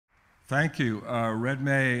Thank you. Red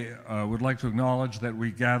May would like to acknowledge that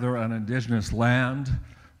we gather on indigenous land,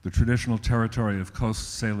 the traditional territory of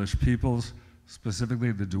Coast Salish peoples,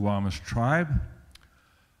 specifically the Duwamish tribe.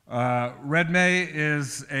 Red May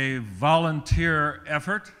is a volunteer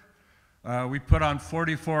effort. We put on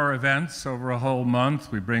 44 events over a whole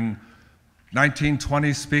month. We bring 19,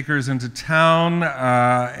 20 speakers into town,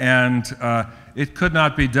 and it could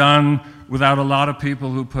not be done without a lot of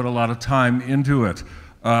people who put a lot of time into it.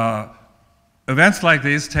 Events like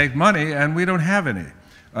these take money, and we don't have any.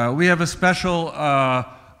 We have a special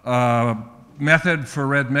method for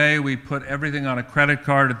Red May. We put everything on a credit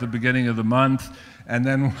card at the beginning of the month, and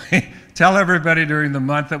then we tell everybody during the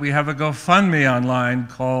month that we have a GoFundMe online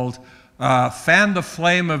called Fan the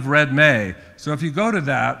Flame of Red May. So if you go to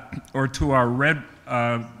that, or to our Red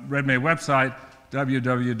May website,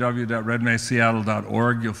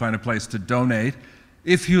 www.redmayseattle.org, you'll find a place to donate.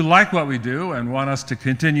 If you like what we do and want us to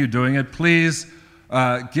continue doing it, please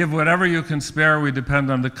give whatever you can spare. We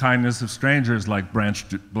depend on the kindness of strangers like Blanche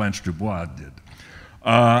Dubois did.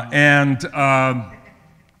 I'm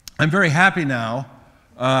very happy now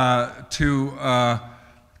to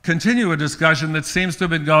continue a discussion that seems to have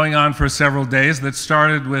been going on for several days, that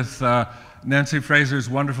started with Nancy Fraser's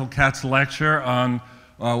wonderful Katz lecture on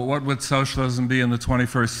what would socialism be in the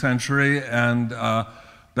 21st century, and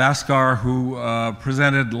Bhaskar, who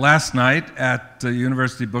presented last night at the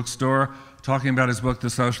University Bookstore talking about his book, The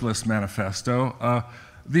Socialist Manifesto.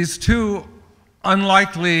 These two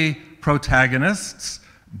unlikely protagonists,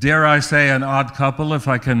 dare I say an odd couple if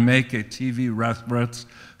I can make a TV reference,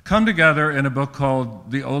 come together in a book called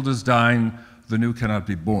The Old is Dying, The New Cannot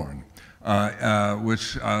Be Born,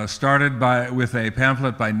 which started with a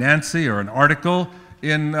pamphlet by Nancy, or an article,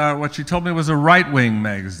 in what she told me was a right-wing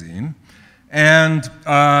magazine. And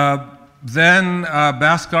then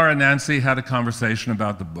Bhaskar and Nancy had a conversation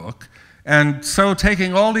about the book. And so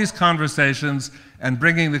taking all these conversations and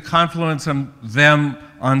bringing the confluence of them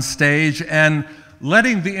on stage and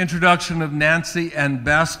letting the introduction of Nancy and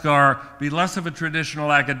Bhaskar be less of a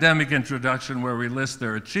traditional academic introduction where we list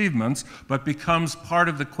their achievements, but becomes part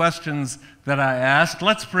of the questions that I asked.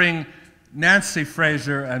 Let's bring Nancy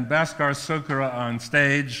Fraser and Bhaskar Sunkara on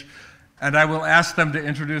stage, and I will ask them to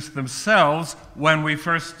introduce themselves when we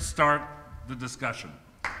first start the discussion.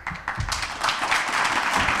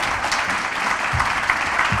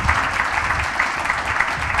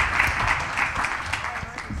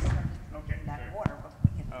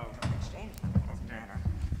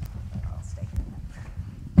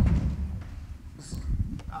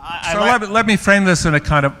 So let me frame this in a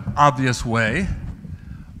kind of obvious way.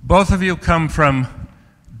 Both of you come from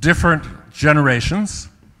different generations.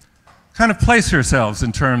 Kind of place yourselves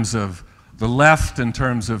in terms of the left, in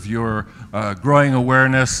terms of your growing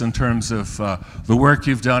awareness, in terms of the work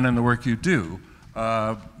you've done and the work you do,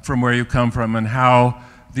 from where you come from, and how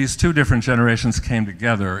these two different generations came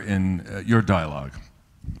together in your dialogue.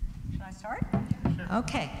 Should I start? Sure.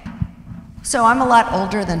 Okay. So I'm a lot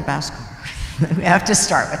older than Bhaskar. We have to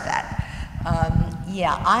start with that.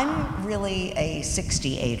 Yeah, I'm really a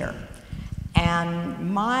 68er.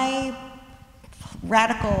 And my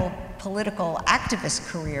radical political activist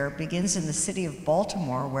career begins in the city of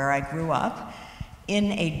Baltimore, where I grew up,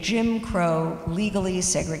 in a Jim Crow, legally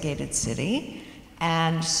segregated city.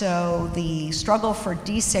 And so the struggle for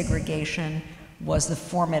desegregation was the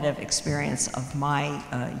formative experience of my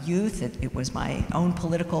youth. It was my own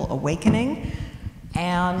political awakening.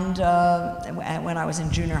 And when I was in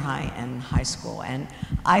junior high and high school. And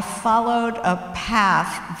I followed a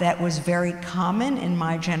path that was very common in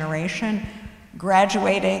my generation,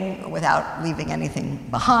 graduating without leaving anything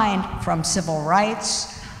behind, from civil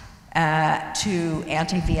rights to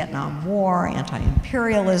anti-Vietnam War,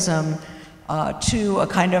 anti-imperialism, to a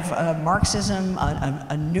kind of Marxism,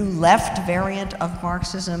 a new left variant of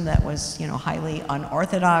Marxism that was, highly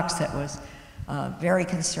unorthodox, that was very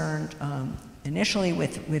concerned initially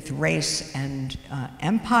with race and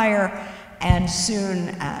empire, and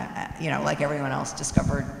soon, like everyone else,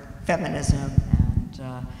 discovered feminism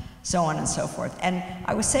and so on and so forth. And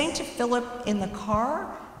I was saying to Philip in the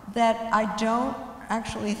car that I don't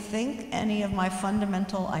actually think any of my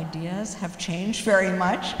fundamental ideas have changed very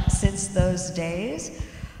much since those days.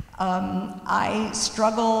 I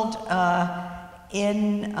struggled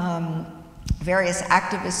in various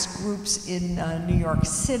activist groups in New York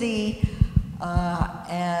City,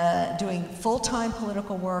 doing full-time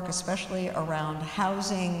political work, especially around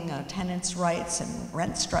housing, tenants' rights, and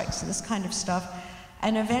rent strikes, and this kind of stuff,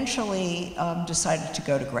 and eventually decided to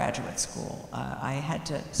go to graduate school. I had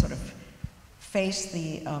to sort of face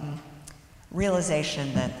the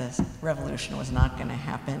realization that the revolution was not going to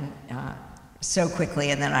happen so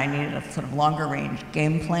quickly, and then I needed a sort of longer range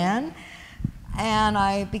game plan. And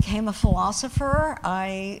I became a philosopher.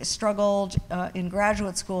 I struggled in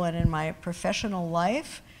graduate school and in my professional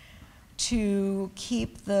life to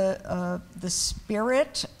keep the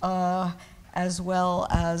spirit as well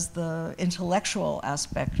as the intellectual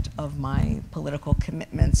aspect of my political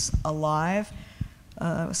commitments alive,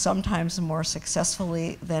 sometimes more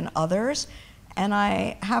successfully than others. And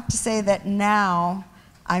I have to say that now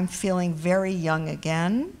I'm feeling very young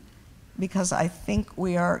again, because I think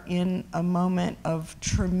we are in a moment of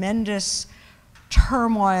tremendous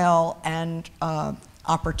turmoil and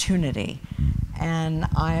opportunity. And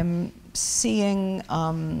I'm seeing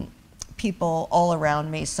people all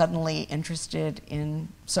around me suddenly interested in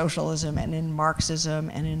socialism and in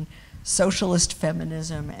Marxism and in socialist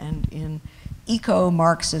feminism and in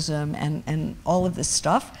eco-Marxism and all of this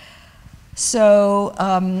stuff. So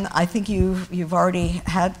I think you've already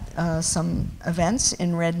had some events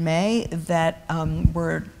in Red May that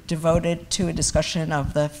were devoted to a discussion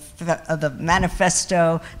of the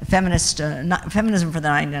manifesto, the Feminism for the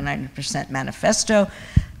 99% manifesto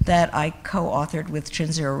that I co-authored with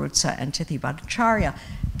Chinzira Rutsa and Tithi Bhattacharya.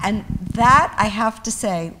 And that, I have to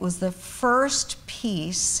say, was the first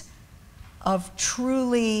piece of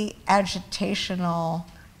truly agitational,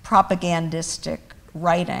 propagandistic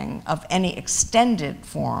writing of any extended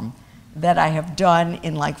form that I have done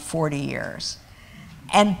in like 40 years.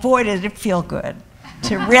 And boy, did it feel good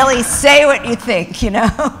to really say what you think, you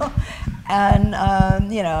know? And,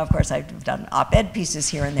 you know, of course, I've done op-ed pieces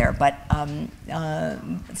here and there, but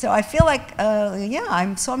so I feel like, yeah,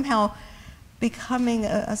 I'm somehow becoming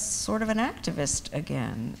a sort of an activist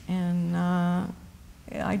again. And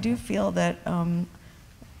I do feel that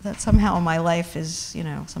that somehow my life is, you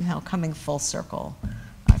know, somehow coming full circle.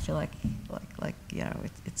 I feel like you know,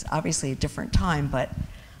 it's obviously a different time, but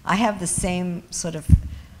I have the same sort of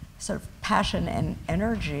passion and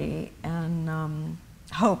energy and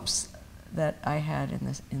hopes that I had in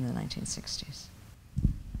the 1960s.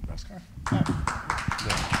 Bhaskar?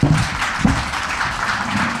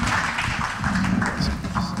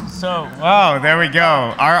 So, oh, there we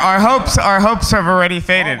go. Our hopes have already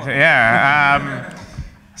faded. Yeah.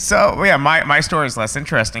 So yeah, my story is less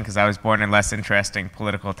interesting because I was born in less interesting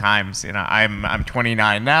political times. You know, I'm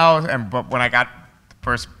 29 now, but when I got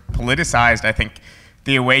first politicized, I think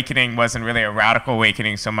the awakening wasn't really a radical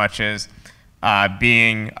awakening so much as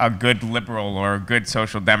being a good liberal or a good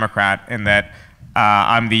social democrat, in that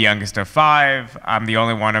I'm the youngest of 5. I'm the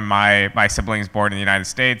only one of my siblings born in the United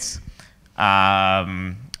States.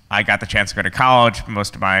 I got the chance to go to college.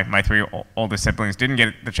 Most of my 3 older siblings didn't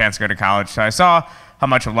get the chance to go to college. So I saw how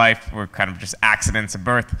much of life were kind of just accidents of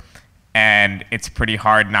birth. And it's pretty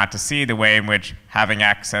hard not to see the way in which having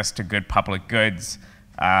access to good public goods,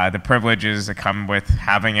 the privileges that come with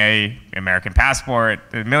having an American passport,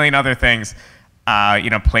 a million other things, you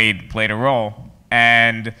know, played a role.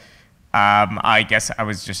 And I guess I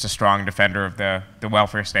was just a strong defender of the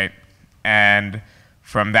welfare state. And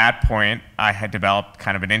from that point, I had developed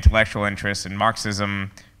kind of an intellectual interest in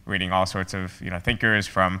Marxism, reading all sorts of, you know, thinkers,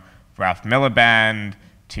 from Ralph Miliband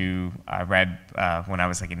to, I read, when I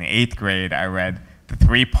was like in the 8th grade, I read the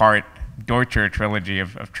 3-part Deutscher trilogy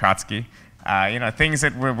of Trotsky. You know, things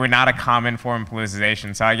that were not a common form of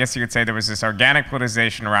politicization. So I guess you could say there was this organic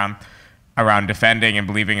politicization around defending and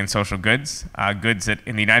believing in social goods, goods that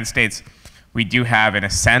in the United States we do have in a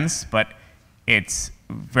sense, but it's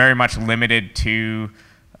very much limited to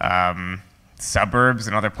suburbs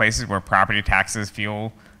and other places where property taxes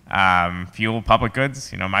fuel public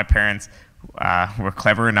goods. You know, my parents were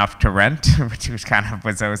clever enough to rent, which was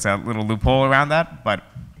was a little loophole around that. But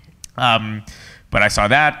I saw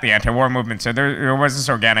that, the anti-war movement. So there was this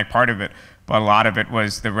organic part of it, but a lot of it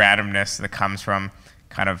was the randomness that comes from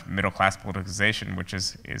kind of middle-class politicization, which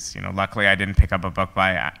is you know, luckily I didn't pick up a book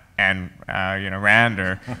by Ayn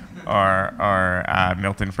Rand or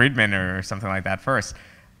Milton Friedman or something like that first.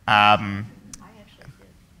 I actually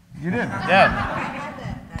did. You did? Yeah. I had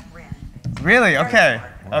that Rand phase. Really? Okay.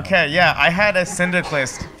 Okay, yeah. I had a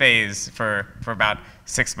syndicalist phase for about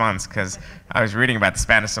 6 months because I was reading about the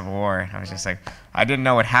Spanish Civil War, and I was just like, I didn't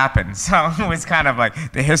know what happened. So it was kind of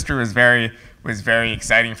like, the history was very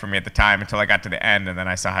exciting for me at the time until I got to the end, and then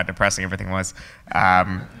I saw how depressing everything was.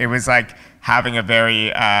 It was like having a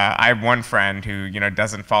very, I have one friend who, you know,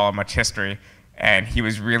 doesn't follow much history, and he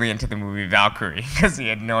was really into the movie Valkyrie because he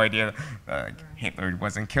had no idea Hitler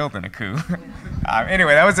wasn't killed in a coup.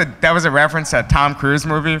 Anyway, that was a reference to a Tom Cruise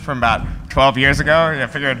movie from about 12 years ago. I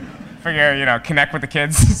figured, you know, connect with the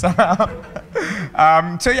kids somehow.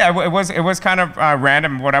 So yeah, it was kind of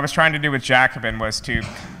random. What I was trying to do with Jacobin was to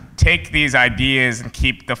take these ideas and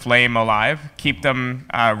keep the flame alive, keep them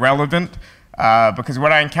relevant. Because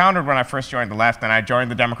what I encountered when I first joined the left, and I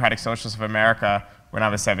joined the Democratic Socialists of America when I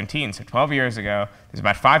was 17, so 12 years ago. There's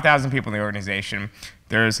about 5,000 people in the organization.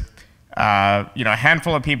 There's a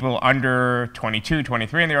handful of people under 22,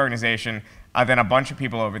 23 in the organization, then a bunch of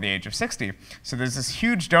people over the age of 60. So there's this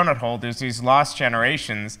huge donut hole. There's these lost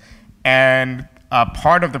generations, and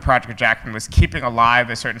part of the Project Jacobin was keeping alive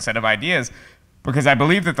a certain set of ideas, because I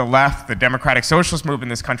believe that the left, the Democratic Socialist movement in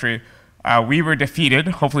this country, we were defeated,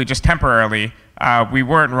 hopefully just temporarily. We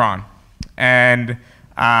weren't wrong, and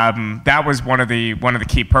that was one of the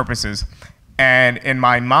key purposes. And in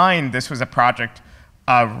my mind, this was a project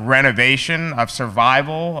of renovation, of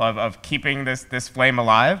survival, of keeping this flame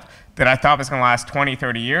alive that I thought was going to last 20,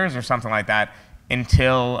 30 years or something like that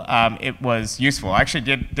until it was useful. I actually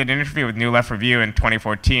did an interview with New Left Review in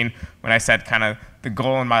 2014 when I said kind of the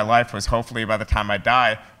goal in my life was hopefully by the time I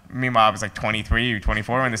die, meanwhile I was like 23,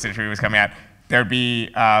 24 when this interview was coming out, there'd be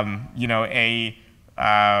like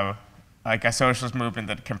a socialist movement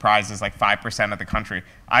that comprises like 5% of the country.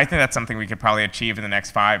 I think that's something we could probably achieve in the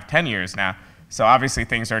next 5, 10 years now. So obviously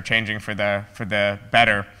things are changing for the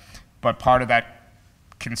better, but part of that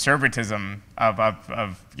conservatism of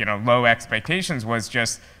low expectations was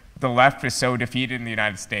just the left is so defeated in the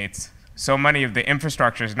United States. So many of the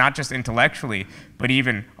infrastructures, not just intellectually, but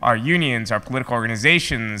even our unions, our political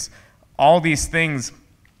organizations, all these things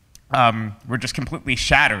were just completely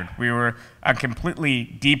shattered. We were a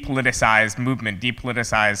completely depoliticized movement,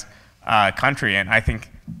 depoliticized country, and I think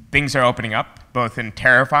things are opening up, both in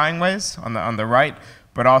terrifying ways on the right,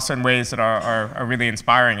 but also in ways that are really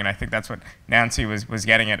inspiring. And I think that's what Nancy was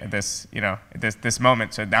getting at this this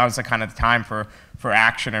moment. So that was the kind of time for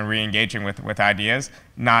action and re-engaging with ideas,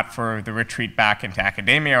 not for the retreat back into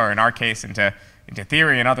academia, or in our case into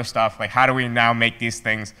theory and other stuff. Like, how do we now make these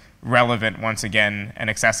things relevant once again and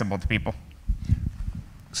accessible to people?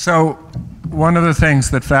 So one of the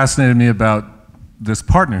things that fascinated me about this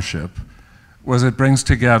partnership was it brings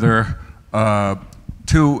together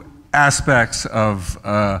two aspects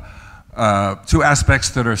that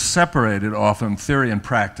are separated often, theory and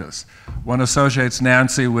practice. One associates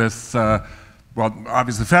Nancy with, well,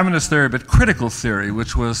 obviously feminist theory, but critical theory,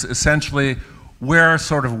 which was essentially where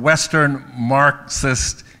sort of Western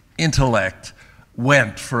Marxist intellect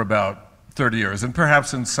went for about 30 years, and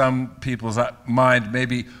perhaps in some people's mind,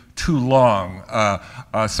 maybe too long.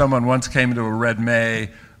 Someone once came into a Red May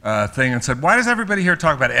thing and said, why does everybody here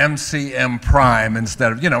talk about MCM prime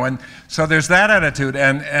instead of, and so there's that attitude,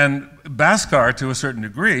 and Bhaskar, to a certain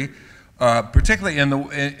degree, particularly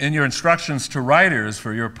in your instructions to writers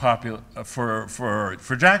for your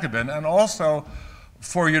for Jacobin, and also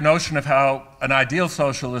for your notion of how an ideal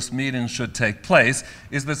socialist meeting should take place,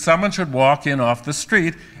 is that someone should walk in off the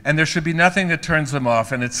street and there should be nothing that turns them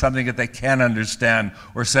off, and it's something that they can't understand,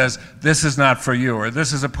 or says, this is not for you, or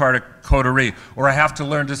this is a part of coterie, or I have to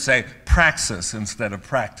learn to say praxis instead of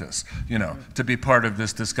practice, to be part of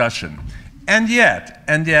this discussion. And yet,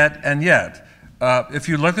 if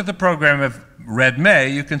you look at the program of Red May,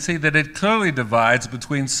 you can see that it clearly divides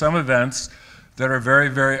between some events that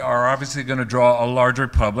are obviously going to draw a larger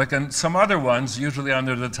public, and some other ones, usually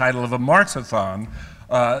under the title of a Marxathon,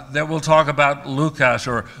 that will talk about Lukács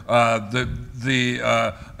or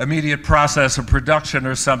the immediate process of production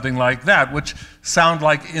or something like that, which sound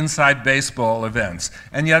like inside baseball events.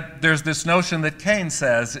 And yet there's this notion that Keynes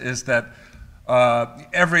says is that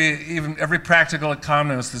every practical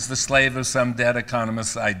economist is the slave of some dead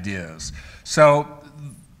economist's ideas. So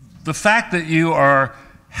the fact that you are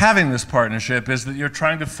having this partnership is that you're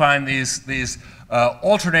trying to find these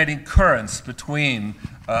alternating currents between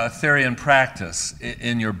theory and practice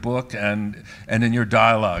in your book and in your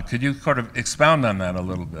dialogue. Could you sort of expound on that a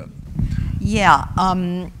little bit? Yeah.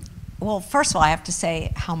 Well, first of all, I have to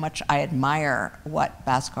say how much I admire what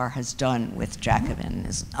Bhaskar has done with Jacobin.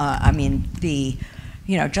 I mean,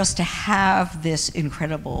 just to have this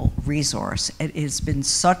incredible resource, it has been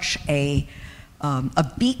such a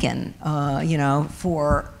beacon,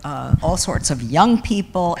 for all sorts of young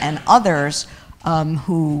people and others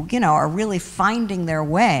who, are really finding their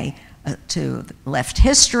way to left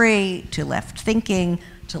history, to left thinking,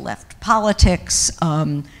 to left politics.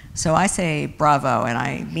 So I say bravo, and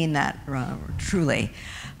I mean that truly.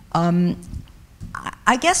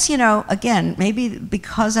 I guess, again, maybe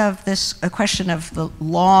because of this question of the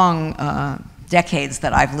long decades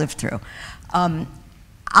that I've lived through,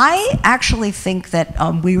 I actually think that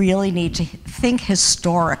we really need to think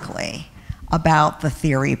historically about the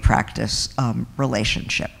theory-practice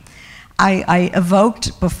relationship. I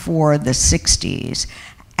evoked before the 60s,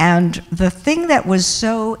 and the thing that was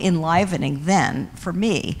so enlivening then for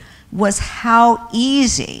me was how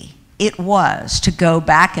easy it was to go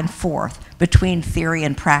back and forth between theory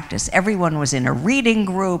and practice. Everyone was in a reading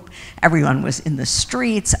group, everyone was in the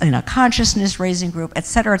streets, in a consciousness-raising group, et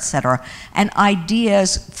cetera, and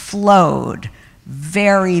ideas flowed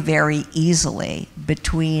very, very easily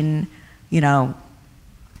between, between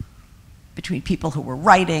people who were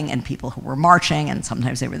writing and people who were marching, and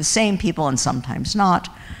sometimes they were the same people and sometimes not,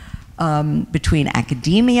 between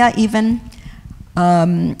academia even.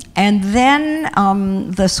 And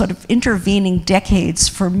then the sort of intervening decades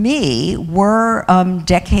for me were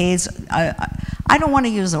decades, I don't want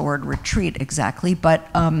to use the word retreat exactly, but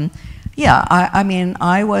yeah, I mean,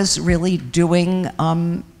 I was really doing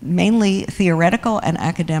mainly theoretical and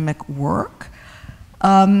academic work,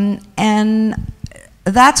 and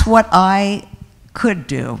that's what I could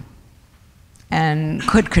do and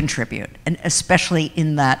could contribute, and especially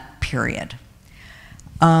in that period.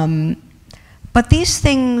 But these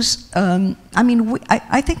things, I mean,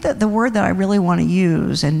 I think that the word that I really want to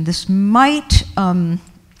use, and this might, I'm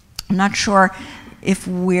not sure if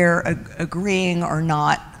we're agreeing or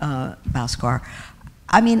not, Bhaskar.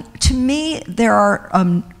 I mean, to me,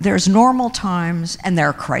 there's normal times and there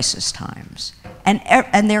are crisis times.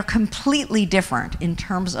 And they're completely different in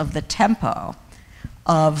terms of the tempo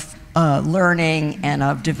of learning and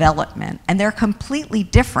of development. And they're completely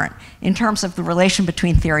different in terms of the relation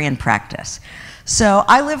between theory and practice. So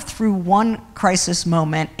I lived through one crisis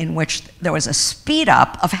moment in which there was a speed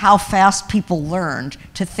up of how fast people learned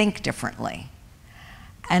to think differently,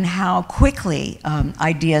 and how quickly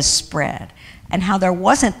ideas spread, and how there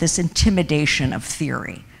wasn't this intimidation of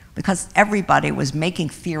theory, because everybody was making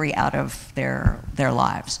theory out of their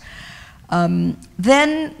lives.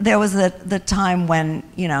 Then there was the time when,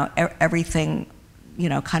 everything,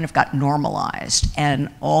 kind of got normalized, and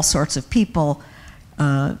all sorts of people,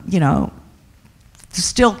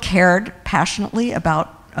 still cared passionately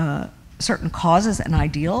about certain causes and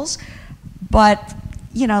ideals, but,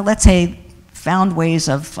 let's say, found ways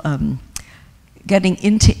of getting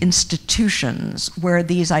into institutions where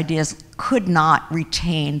these ideas could not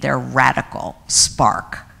retain their radical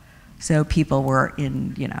spark. So people were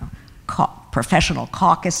in, professional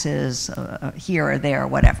caucuses here or there,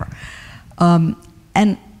 whatever.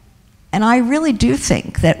 And I really do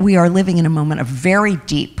think that we are living in a moment of very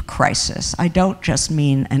deep crisis. I don't just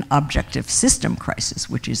mean an objective system crisis,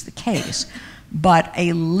 which is the case, but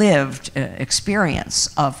a lived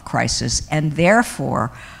experience of crisis, and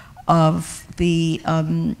therefore of the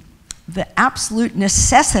absolute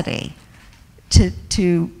necessity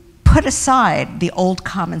to put aside the old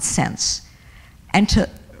common sense and to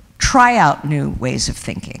try out new ways of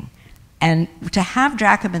thinking, and to have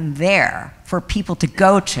Jacobin there for people to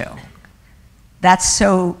go to. That's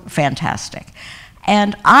so fantastic.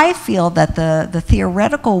 And I feel that the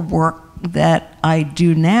theoretical work that I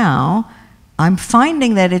do now, I'm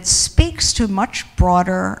finding that it speaks to much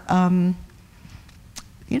broader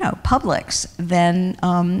publics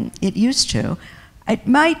than it used to. It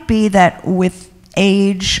might be that with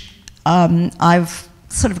age, I've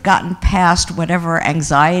sort of gotten past whatever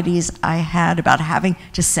anxieties I had about having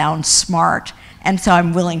to sound smart, and so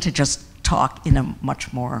I'm willing to just talk in a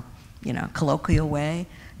much more colloquial way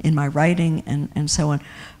in my writing and so on.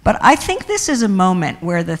 But I think this is a moment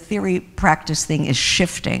where the theory-practice thing is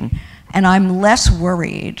shifting, and I'm less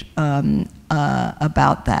worried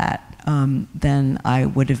about that than I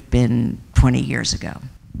would have been 20 years ago.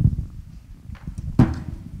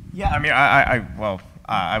 Yeah, I mean,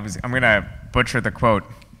 I'm going to butcher the quote,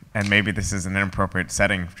 and maybe this is an inappropriate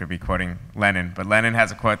setting to be quoting Lenin, but Lenin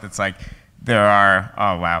has a quote that's like, there are,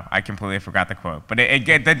 oh wow, I completely forgot the quote. But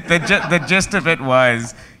the gist of it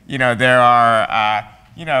was, there are,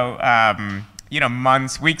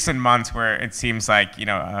 months, weeks and months where it seems like,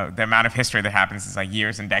 the amount of history that happens is like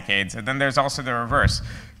years and decades. And then there's also the reverse.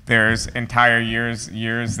 There's entire years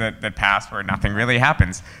that pass where nothing really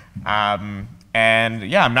happens. And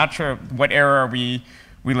yeah, I'm not sure what era are we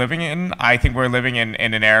living in. I think we're living in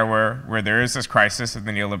an era where there is this crisis of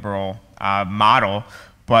the neoliberal model.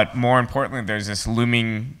 But more importantly, there's this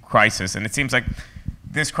looming crisis. And it seems like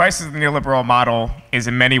this crisis of the neoliberal model is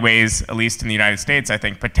in many ways, at least in the United States, I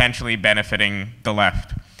think, potentially benefiting the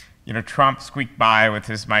left. Trump squeaked by with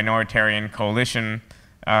his minoritarian coalition.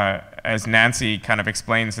 As Nancy kind of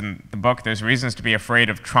explains in the book, there's reasons to be afraid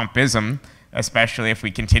of Trumpism, especially if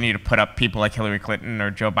we continue to put up people like Hillary Clinton or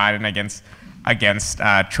Joe Biden against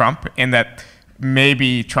Trump, in that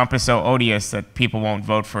maybe Trump is so odious that people won't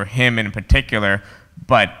vote for him in particular,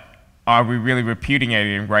 but are we really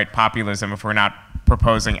repudiating right populism if we're not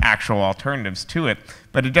proposing actual alternatives to it?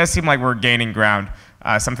 But it does seem like we're gaining ground.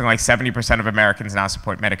 Something like 70% of Americans now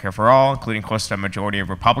support Medicare for all, including close to a majority of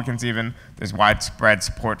Republicans even. There's widespread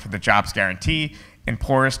support for the jobs guarantee. In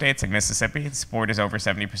poorer states like Mississippi, the support is over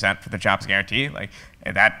 70% for the jobs guarantee. Like,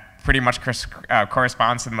 that pretty much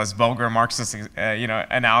corresponds to the most vulgar Marxist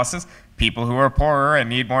analysis. People who are poorer and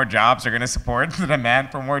need more jobs are going to support the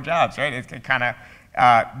demand for more jobs, right? It kind of,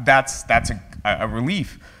 that's a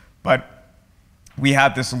relief. But we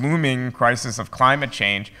have this looming crisis of climate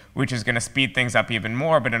change, which is going to speed things up even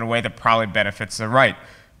more, but in a way that probably benefits the right,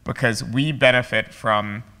 because we benefit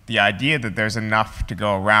from the idea that there's enough to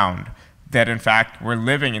go around, that in fact we're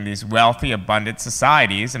living in these wealthy, abundant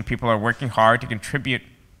societies, and people are working hard to contribute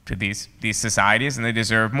to these societies, and they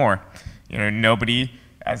deserve more. You know, nobody,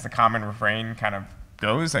 as the common refrain kind of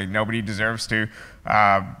goes, like, nobody deserves to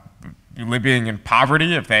be living in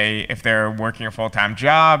poverty if they're working a full-time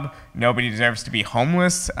job. Nobody deserves to be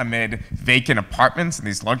homeless amid vacant apartments and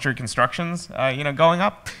these luxury constructions, going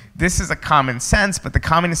up. This is a common sense, but the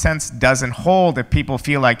common sense doesn't hold if people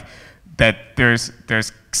feel like that there's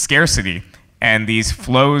scarcity, and these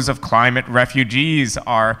flows of climate refugees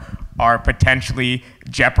are potentially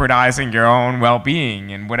jeopardizing your own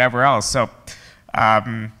well-being and whatever else. So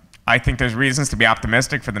I think there's reasons to be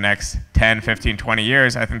optimistic for the next 10, 15, 20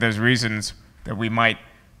 years. I think there's reasons that we might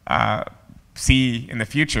see in the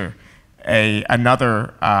future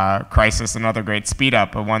another crisis, another great speed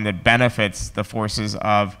up, but one that benefits the forces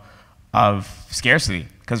of scarcity.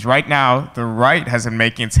 Because right now, the right has been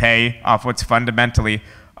making its hay off what's fundamentally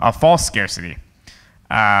a false scarcity.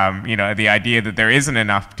 The idea that there isn't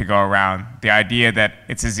enough to go around, the idea that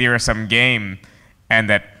it's a zero-sum game, and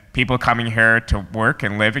that people coming here to work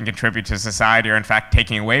and live and contribute to society are in fact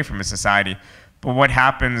taking away from a society. But what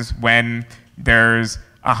happens when there's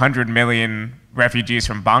 100 million refugees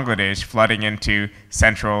from Bangladesh flooding into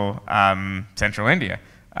central India,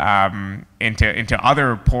 into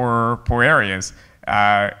other poor areas?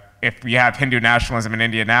 If we have Hindu nationalism in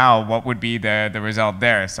India now, what would be the result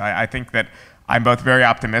there? So I think that I'm both very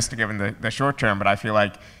optimistic in the short term, but I feel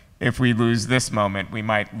like if we lose this moment, we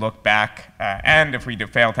might look back, and if we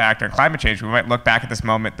fail to act on climate change, we might look back at this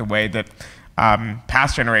moment the way that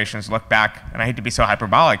past generations look back, and I hate to be so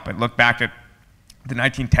hyperbolic, but look back at the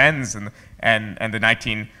 1910s and the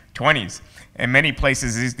 1920s. In many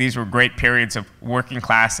places, these were great periods of working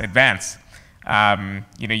class advance.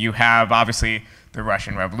 You have obviously the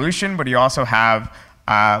Russian Revolution, but you also have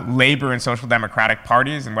labor and social democratic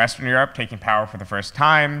parties in Western Europe taking power for the first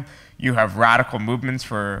time. You have radical movements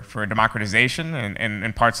for democratization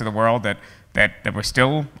in parts of the world that were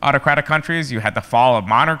still autocratic countries. You had the fall of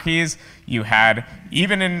monarchies. You had,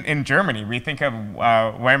 even in Germany, we think of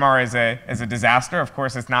Weimar as a disaster. Of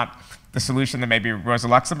course, it's not the solution that maybe Rosa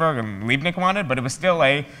Luxemburg and Liebknecht wanted, but it was still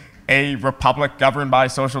a republic governed by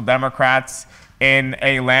social democrats in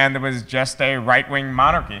a land that was just a right-wing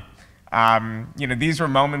monarchy. These were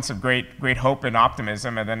moments of great hope and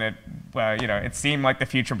optimism, and then it seemed like the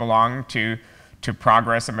future belonged to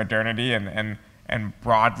progress and modernity and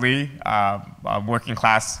broadly a working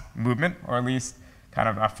class movement, or at least kind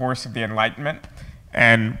of a force of the Enlightenment.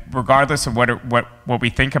 And regardless of what we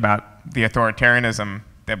think about the authoritarianism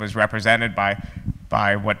that was represented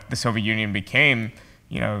by what the Soviet Union became,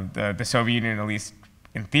 the Soviet Union, at least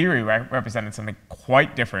in theory, represented something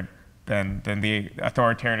quite different than the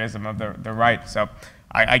authoritarianism of the right. So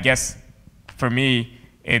I guess for me,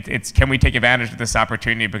 it's can we take advantage of this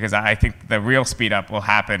opportunity, because I think the real speed up will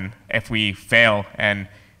happen if we fail. And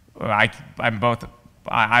I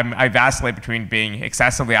vacillate between being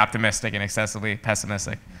excessively optimistic and excessively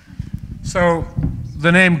pessimistic. So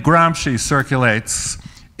the name Gramsci circulates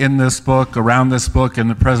in this book, around this book, in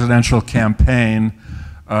the presidential campaign.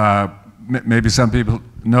 Maybe some people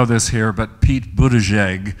know this here, but Pete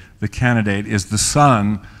Buttigieg, the candidate, is the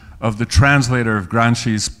son of the translator of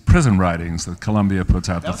Gramsci's prison writings that Columbia puts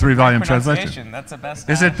out, the 3-volume translation. That's the best.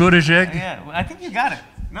 Is it Buttigieg? Yeah, I think you got it.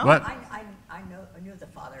 No? What? I knew the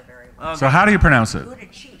father very well. So how do you pronounce it?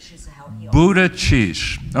 Buttigieg is how he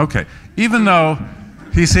Buttigieg. Okay. Even though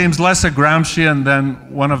he seems less a Gramscian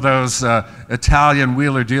than one of those Italian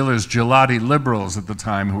wheeler-dealers, gelati liberals at the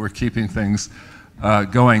time, who were keeping things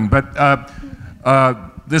going. But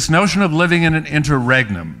this notion of living in an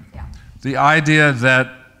interregnum, the idea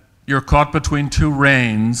that you're caught between two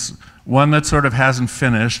reigns, one that sort of hasn't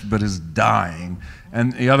finished but is dying,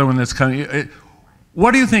 and the other one that's coming.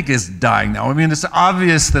 what do you think is dying now? I mean, it's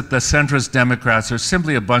obvious that the centrist Democrats are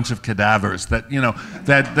simply a bunch of cadavers. That, you know,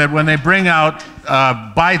 that when they bring out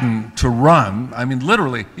Biden to run, I mean,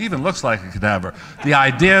 literally, he even looks like a cadaver. The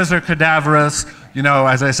ideas are cadaverous. You know,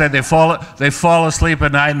 as I said, they fall asleep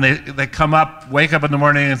at night and they wake up in the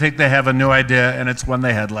morning and think they have a new idea, and it's one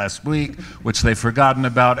they had last week, which they've forgotten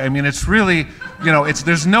about. I mean, it's really, you know,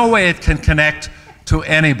 there's no way it can connect to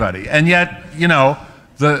anybody. And yet, you know,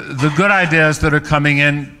 the good ideas that are coming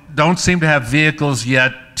in don't seem to have vehicles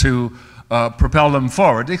yet to propel them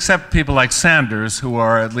forward, except people like Sanders, who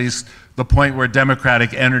are at least the point where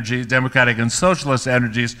democratic and socialist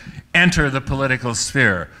energies enter the political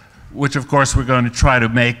sphere, which of course we're going to try to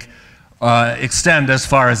make extend as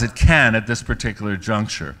far as it can at this particular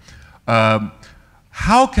juncture.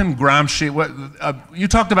 How can Gramsci, you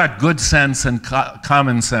talked about good sense and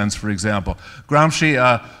common sense, for example. Gramsci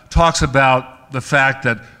talks about the fact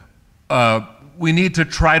that we need to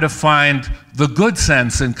try to find the good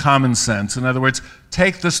sense in common sense. In other words,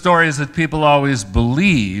 take the stories that people always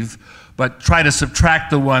believe, but try to subtract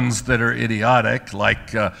the ones that are idiotic,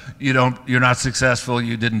 like you're not successful,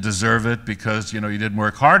 you didn't deserve it because, you know, you didn't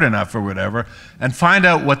work hard enough or whatever, and find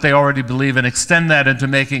out what they already believe and extend that into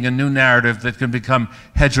making a new narrative that can become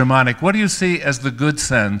hegemonic. What do you see as the good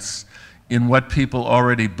sense in what people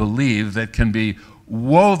already believe that can be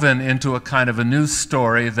woven into a kind of a new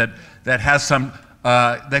story that has some,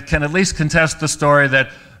 that can at least contest the story that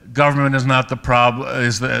government is not the problem,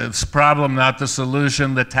 is the problem, not the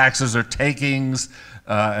solution, that taxes are takings,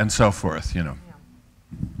 and so forth, you know.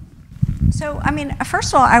 So, I mean,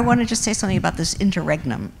 first of all, I want to just say something about this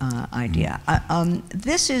interregnum idea.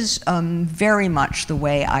 This is very much the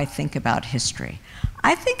way I think about history.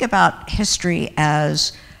 I think about history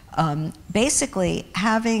as basically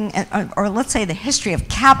having, or let's say the history of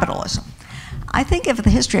capitalism. I think of the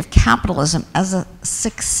history of capitalism as a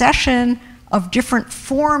succession of different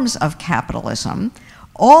forms of capitalism,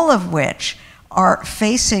 all of which are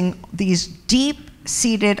facing these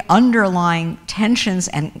deep-seated underlying tensions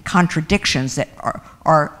and contradictions that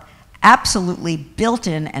are absolutely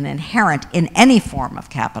built-in and inherent in any form of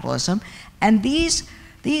capitalism. And these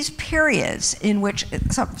periods in which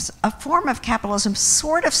a form of capitalism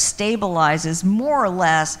sort of stabilizes more or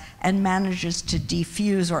less and manages to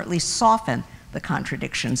diffuse or at least soften the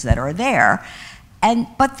contradictions that are there.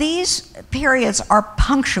 But these periods are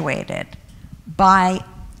punctuated by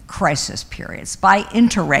crisis periods, by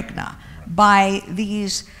interregna, by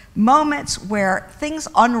these moments where things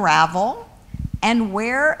unravel and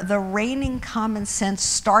where the reigning common sense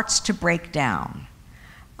starts to break down.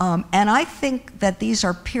 And I think that these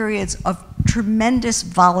are periods of tremendous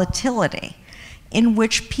volatility in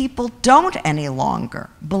which people don't any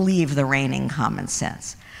longer believe the reigning common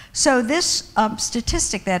sense. So this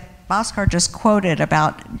statistic that Bhaskar just quoted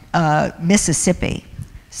about Mississippi,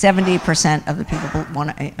 70% of the people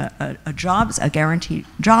want a guaranteed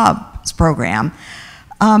jobs program.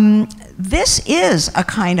 This is a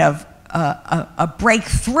kind of a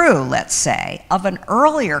breakthrough, let's say, of an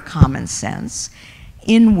earlier common sense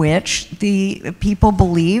in which the people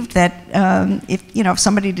believed that if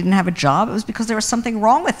somebody didn't have a job, it was because there was something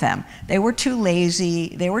wrong with them. They were too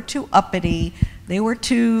lazy, they were too uppity, they were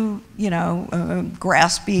too,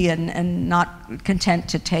 graspy and not content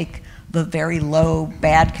to take the very low,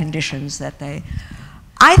 bad conditions that they...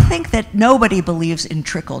 I think that nobody believes in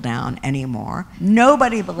trickle-down anymore.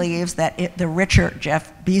 Nobody believes that the richer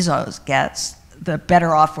Jeff Bezos gets, the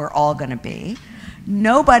better off we're all going to be.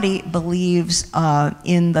 Nobody believes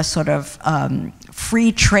in the sort of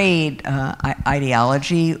free trade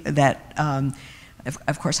ideology that,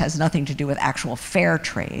 of course, has nothing to do with actual fair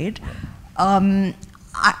trade.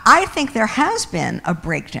 I think there has been a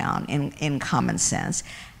breakdown in common sense.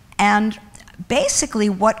 And basically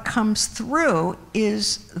what comes through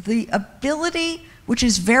is the ability, which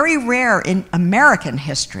is very rare in American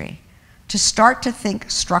history, to start to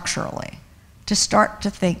think structurally, to start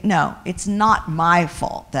to think, no, it's not my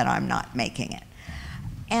fault that I'm not making it.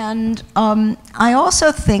 And I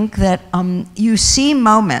also think that you see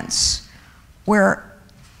moments where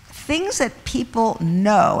things that people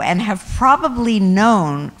know and have probably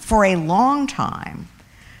known for a long time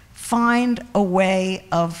find a way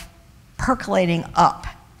of percolating up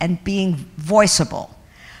and being voiceable.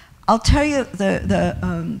 I'll tell you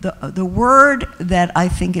the word that I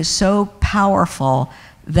think is so powerful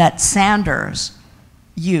that Sanders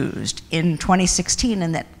used in 2016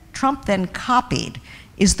 and that Trump then copied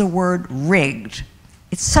is the word rigged.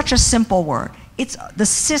 It's such a simple word. The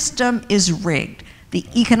system is rigged. The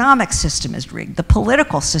economic system is rigged. The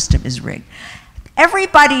political system is rigged.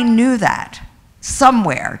 Everybody knew that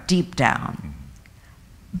somewhere deep down.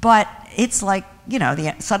 but it's like, you know,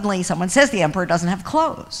 suddenly someone says the emperor doesn't have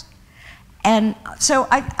clothes. And so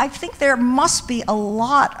I think there must be a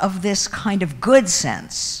lot of this kind of good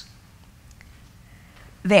sense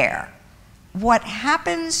there. What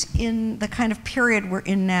happens in the kind of period we're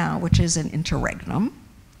in now, which is an interregnum,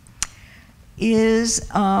 is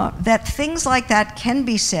that things like that can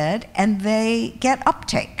be said and they get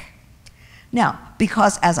uptake. Now,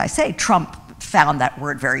 because, as I say, Trump found that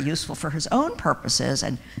word very useful for his own purposes,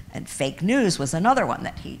 and fake news was another one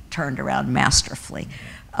that he turned around masterfully.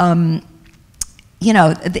 You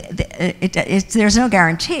know, there's no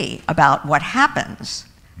guarantee about what happens,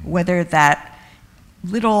 whether that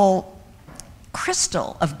little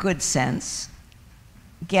crystal of good sense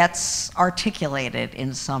gets articulated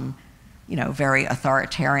in some, you know, very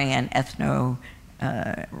authoritarian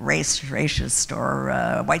racist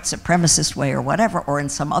or white supremacist way or whatever, or in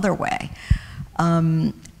some other way.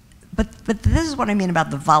 But this is what I mean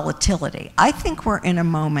about the volatility. I think we're in a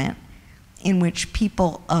moment in which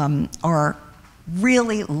people are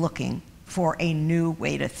really looking for a new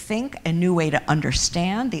way to think, a new way to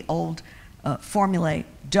understand. The old formulae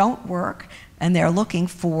don't work, and they're looking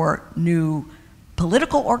for new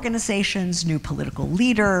political organizations, new political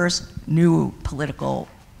leaders, new political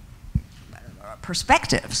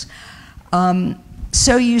perspectives.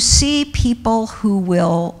 So you see people who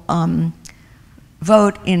will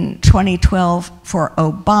vote in 2012 for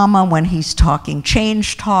Obama when he's talking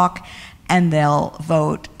change talk, and they'll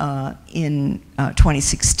vote in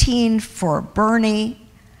 2016 for Bernie,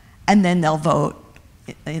 and then they'll vote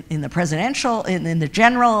in the presidential, in the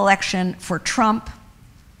general election for Trump,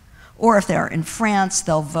 or if they're in France,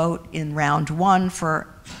 they'll vote in round one for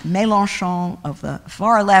Mélenchon of the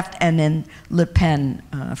far left, and then Le Pen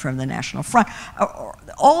from the National Front.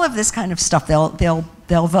 All of this kind of stuff,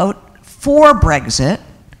 they'll vote for Brexit,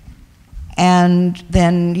 and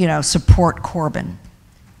then, you know, support Corbyn.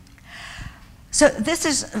 So this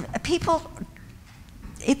is, people,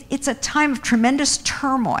 it's a time of tremendous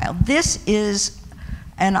turmoil. This is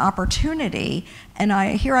an opportunity, and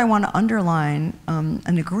here I want to underline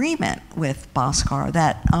an agreement with Bhaskar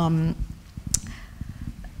that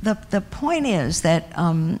the point is that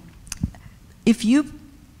if you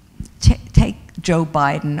take Joe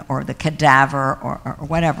Biden or the cadaver or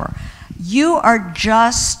whatever, you are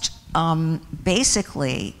just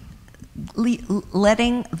basically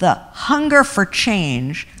letting the hunger for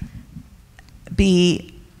change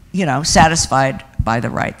be, you know, satisfied by the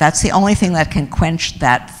right. That's the only thing that can quench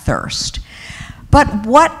that thirst. But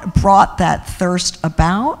what brought that thirst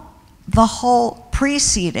about? The whole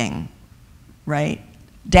preceding, right,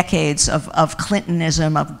 decades of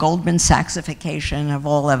Clintonism, of Goldman Sachsification, of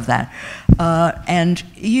all of that. And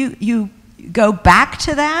you go back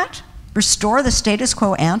to that, restore the status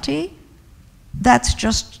quo ante, that's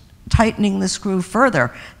just tightening the screw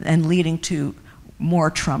further and leading to more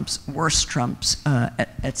Trumps, worse Trumps,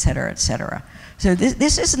 et cetera, et cetera. So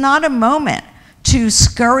this is not a moment to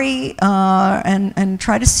scurry and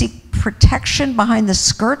try to seek protection behind the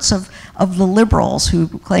skirts of the liberals who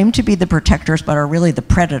claim to be the protectors but are really the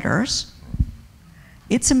predators.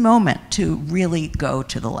 It's a moment to really go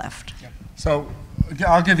to the left. So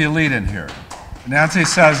I'll give you a lead in here. Nancy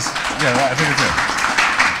says, yeah, I think it's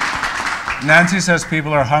it. Nancy says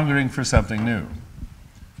people are hungering for something new.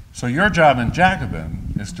 So your job in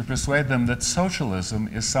Jacobin is to persuade them that socialism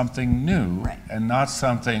is something new, right, and not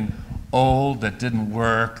something old that didn't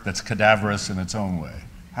work, that's cadaverous in its own way.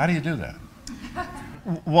 How do you do that?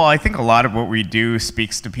 Well, I think a lot of what we do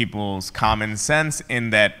speaks to people's common sense in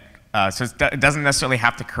that, so it doesn't necessarily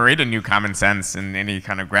have to create a new common sense in any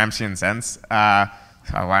kind of Gramscian sense. Why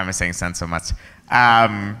am I saying sense so much?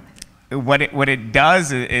 What it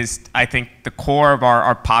does is, I think the core of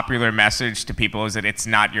our popular message to people is that it's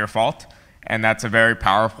not your fault, and that's a very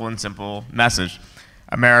powerful and simple message.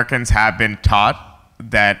 Americans have been taught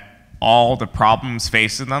that all the problems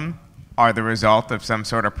facing them are the result of some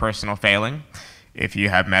sort of personal failing. If you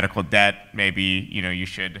have medical debt, maybe, you know, you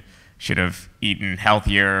should have eaten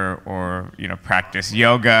healthier, or, you know, practice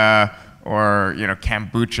yoga, or, you know,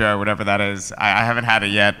 kombucha, or whatever that is. I haven't had it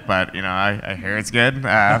yet, but, you know, I hear it's good.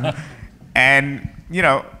 And, you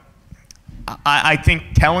know, I think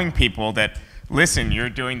telling people that, listen, you're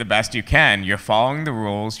doing the best you can, you're following the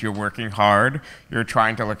rules, you're working hard, you're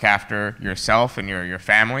trying to look after yourself and your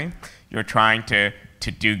family, you're trying to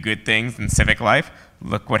do good things in civic life.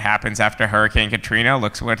 Look what happens after Hurricane Katrina,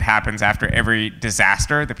 look what happens after every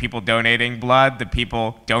disaster. The people donating blood, the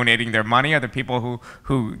people donating their money are the people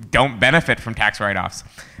who don't benefit from tax write-offs.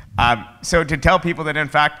 So to tell people that in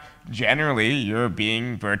fact, generally you're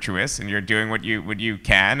being virtuous and you're doing what you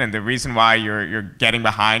can, and the reason why you're getting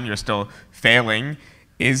behind, you're still failing,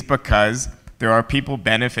 is because there are people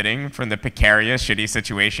benefiting from the precarious, shitty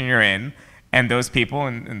situation you're in, and those people,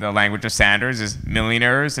 in the language of Sanders, is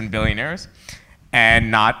millionaires and billionaires,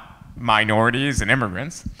 and not minorities and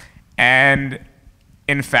immigrants. And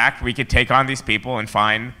in fact, we could take on these people and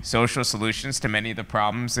find social solutions to many of the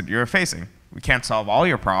problems that you're facing. We can't solve all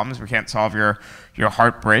your problems. We can't solve your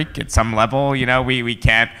heartbreak at some level. You know, we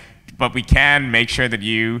can't, but we can make sure that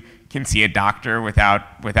you can see a doctor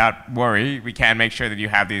without worry. We can make sure that you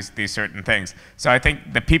have these certain things. So I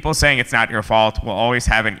think the people saying it's not your fault will always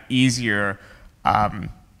have an easier case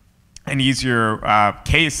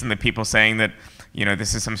than the people saying that, you know,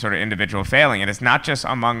 this is some sort of individual failing. And it's not just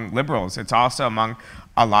among liberals. It's also among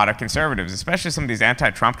a lot of conservatives, especially some of these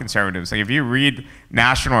anti-Trump conservatives. Like if you read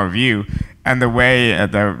National Review and the way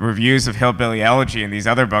the reviews of Hillbilly Elegy and these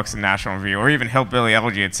other books in National Review, or even Hillbilly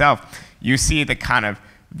Elegy itself, you see the kind of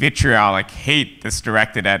vitriolic hate that's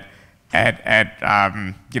directed at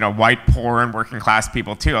you know, white, poor, and working class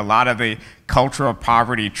people too. A lot of the cultural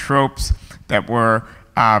poverty tropes that were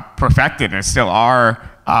perfected and still are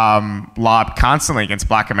lobbed constantly against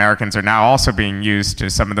black Americans are now also being used to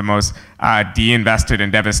some of the most de-invested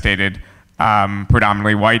and devastated,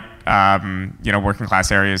 predominantly white, you know, working class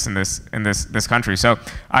areas in this country. So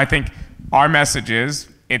I think our message is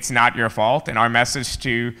it's not your fault, and our message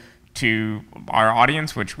to our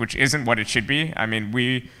audience, which isn't what it should be. I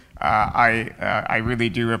mean, I really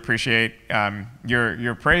do appreciate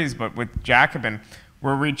your praise, but with Jacobin,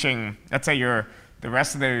 we're reaching, let's say the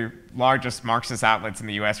rest of the largest Marxist outlets in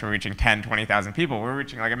the US were reaching 10, 20,000 people. We're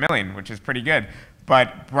reaching like 1 million, which is pretty good.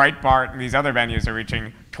 But Breitbart and these other venues are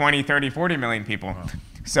reaching 20, 30, 40 million people.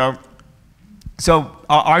 Wow. So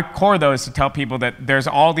our core, though, is to tell people that there's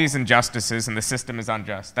all these injustices and the system is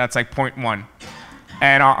unjust. That's like point one.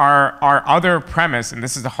 And our other premise, and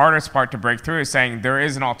this is the hardest part to break through, is saying there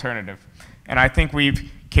is an alternative. And I think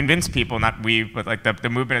we've convinced people, not we, but like the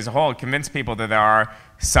movement as a whole, convinced people that there are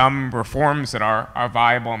some reforms that are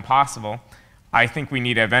viable and possible. I think we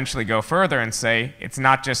need to eventually go further and say it's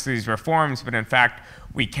not just these reforms, but in fact,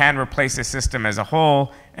 we can replace the system as a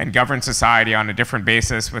whole and govern society on a different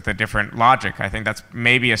basis with a different logic. I think that's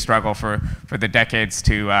maybe a struggle for the decades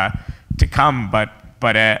to come, but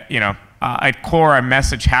you know, at core, our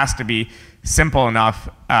message has to be simple enough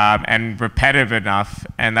and repetitive enough,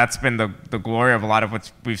 and that's been the glory of a lot of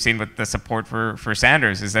what we've seen with the support for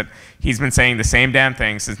Sanders, is that he's been saying the same damn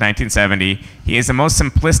thing since 1970. He has the most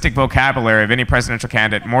simplistic vocabulary of any presidential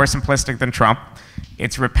candidate, more simplistic than Trump.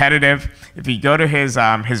 It's repetitive. If you go to his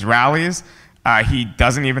rallies, he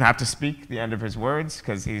doesn't even have to speak the end of his words,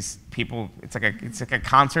 because it's like a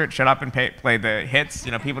concert. Shut up and play the hits.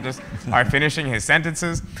 You know, people just are finishing his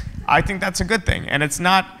sentences. I think that's a good thing, and it's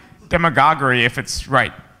not demagoguery if it's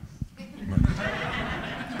right.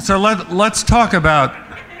 So let's talk about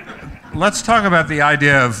the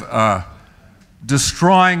idea of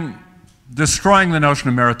destroying the notion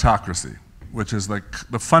of meritocracy, which is like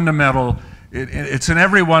the fundamental. It's in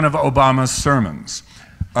every one of Obama's sermons.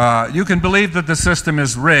 You can believe that the system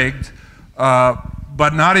is rigged,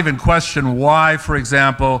 but not even question why, for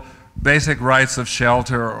example, basic rights of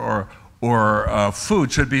shelter or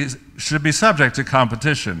food should be subject to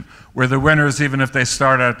competition, where the winners, even if they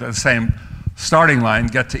start at the same starting line,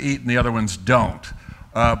 get to eat and the other ones don't.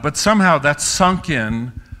 But somehow that's sunk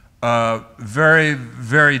in very,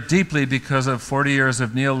 very deeply because of 40 years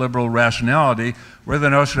of neoliberal rationality, where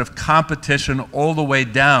the notion of competition all the way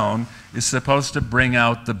down is supposed to bring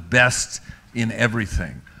out the best in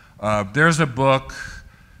everything. There's a book,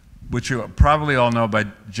 which you probably all know, by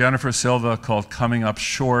Jennifer Silva called Coming Up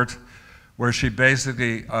Short, where she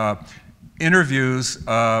basically interviews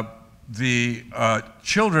the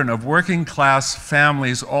children of working class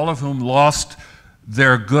families, all of whom lost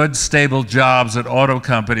their good, stable jobs at auto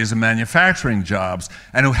companies and manufacturing jobs,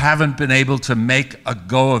 and who haven't been able to make a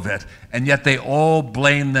go of it, and yet they all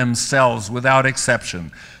blame themselves without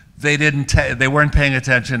exception. They weren't paying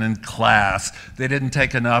attention in class. They didn't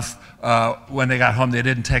take enough, when they got home, they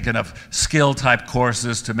didn't take enough skill-type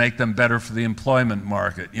courses to make them better for the employment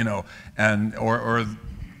market, you know, or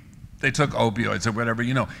they took opioids or whatever,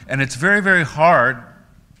 you know. And it's very, very hard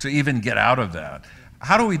to even get out of that.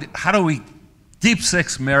 How do we deep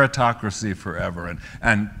six meritocracy forever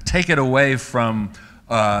and take it away from,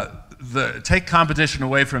 take competition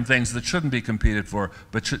away from things that shouldn't be competed for,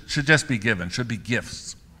 but should just be given, should be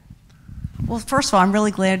gifts? Well, first of all, I'm really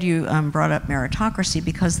glad you brought up meritocracy,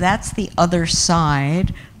 because that's the other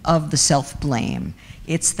side of the self-blame.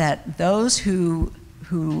 It's that those who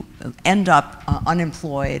who end up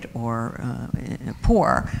unemployed or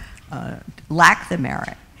poor lack the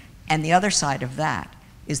merit. And the other side of that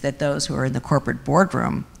is that those who are in the corporate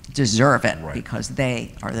boardroom deserve it because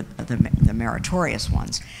they are the meritorious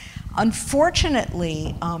ones.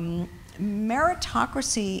 Unfortunately,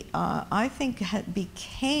 meritocracy, I think,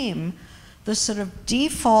 became the sort of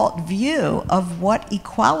default view of what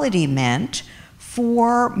equality meant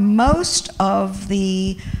for most of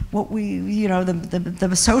the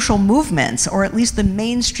social movements, or at least the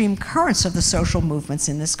mainstream currents of the social movements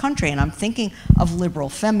in this country. And I'm thinking of liberal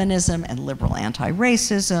feminism and liberal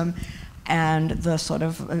anti-racism and the sort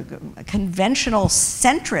of conventional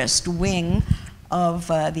centrist wing of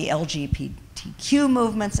the LGBTQ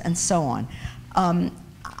movements and so on.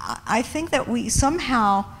 I think that we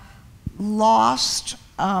somehow lost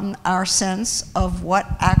our sense of what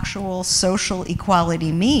actual social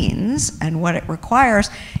equality means and what it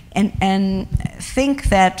requires, and think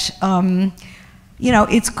that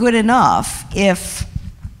it's good enough if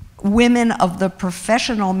women of the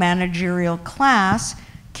professional managerial class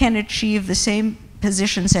can achieve the same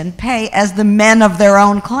positions and pay as the men of their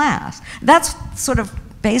own class. That's sort of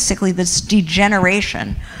basically this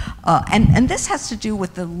degeneration. And this has to do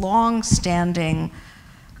with the long-standing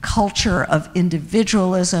culture of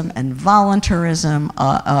individualism and voluntarism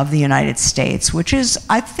of the United States, which is,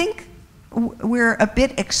 I think, we're a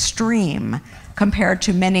bit extreme compared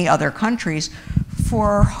to many other countries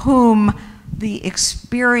for whom the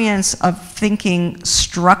experience of thinking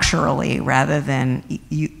structurally rather than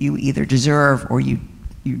you either deserve or you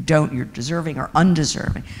don't, you're deserving or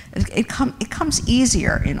undeserving, it comes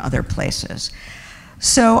easier in other places.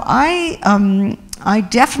 So I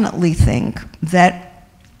definitely think that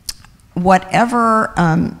whatever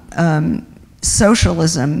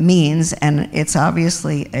socialism means, and it's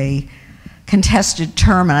obviously a contested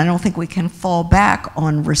term, and I don't think we can fall back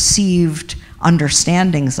on received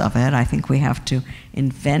understandings of it. I think we have to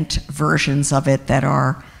invent versions of it that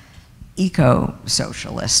are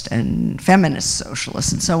eco-socialist and feminist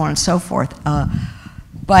socialist and so on and so forth.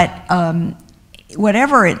 But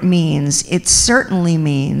whatever it means, it certainly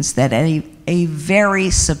means that a very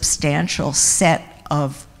substantial set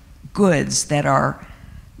of goods that are,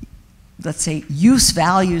 let's say, use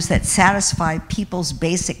values that satisfy people's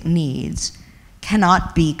basic needs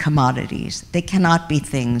cannot be commodities. They cannot be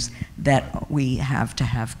things that we have to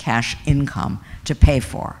have cash income to pay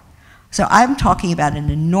for. So I'm talking about an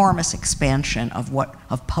enormous expansion of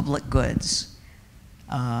public goods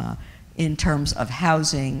in terms of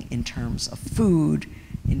housing, in terms of food,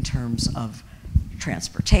 in terms of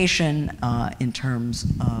transportation, in terms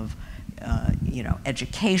of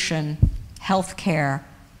education, healthcare,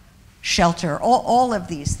 shelter, all of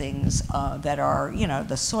these things that are,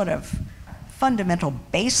 the sort of fundamental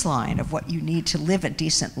baseline of what you need to live a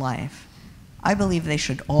decent life. I believe they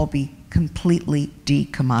should all be completely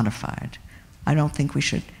decommodified. I don't think we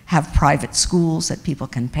should have private schools that people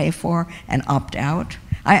can pay for and opt out.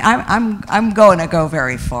 I'm going to go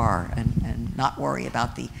very far and not worry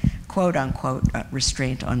about the quote-unquote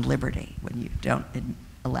restraint on liberty when you don't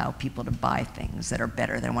allow people to buy things that are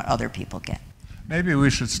better than what other people get. Maybe we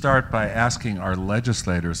should start by asking our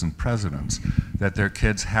legislators and presidents that their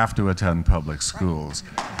kids have to attend public schools,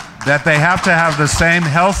 that they have to have the same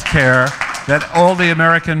health care that all the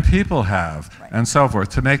American people have, and so forth,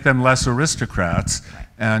 to make them less aristocrats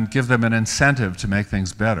and give them an incentive to make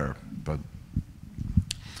things better. But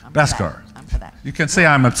Bhaskar, you can see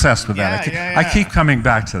I'm obsessed with that. I keep coming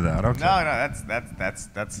back to that. Okay. No,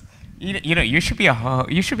 that's. You should be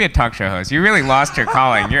a talk show host. You really lost your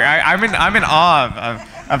calling. I'm in awe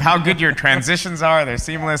of how good your transitions are. They're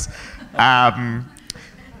seamless. I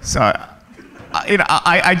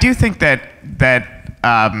do think that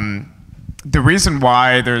the reason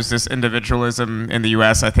why there's this individualism in the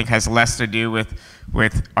U.S. I think has less to do with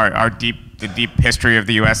the deep history of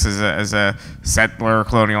the U.S. as a settler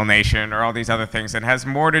colonial nation or all these other things. It has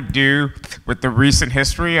more to do with the recent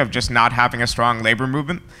history of just not having a strong labor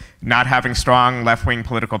movement, not having strong left-wing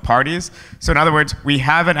political parties. So in other words, we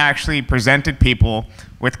haven't actually presented people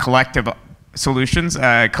with collective solutions,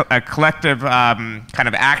 a collective kind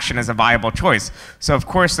of action as a viable choice. So of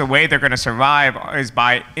course the way they're going to survive is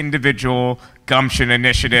by individual gumption,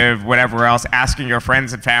 initiative, whatever else, asking your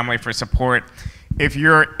friends and family for support. If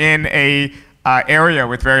you're in a area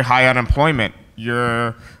with very high unemployment,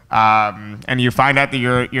 and you find out that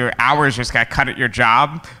your hours just got cut at your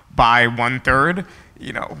job by 1/3,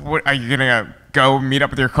 what are you gonna go meet up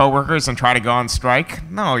with your coworkers and try to go on strike?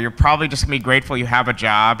 No, you're probably just gonna be grateful you have a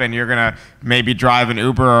job, and you're gonna maybe drive an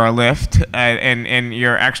Uber or a Lyft in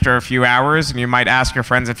your extra few hours, and you might ask your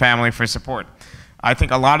friends and family for support. I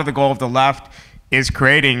think a lot of the goal of the left is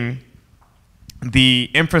creating the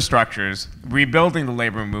infrastructures, rebuilding the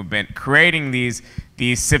labor movement, creating these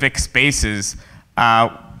civic spaces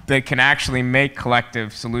that can actually make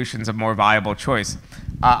collective solutions a more viable choice.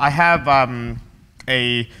 I have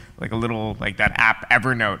a little, like that app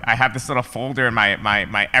Evernote. I have this little folder in my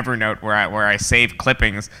Evernote where I save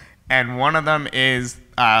clippings, and one of them is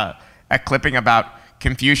a clipping about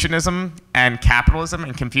Confucianism and capitalism,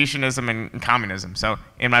 and Confucianism and communism. So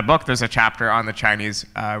in my book, there's a chapter on the Chinese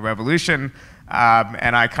Revolution,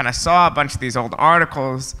 and I kind of saw a bunch of these old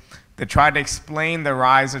articles that tried to explain the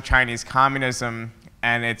rise of Chinese communism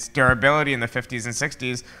and its durability in the 50s and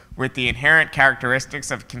 60s with the inherent characteristics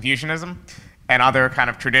of Confucianism and other kind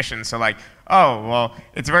of traditions. So like, oh, well,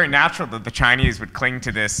 it's very natural that the Chinese would cling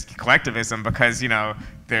to this collectivism because, you know,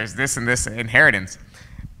 there's this and this inheritance.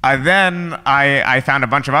 Then I found a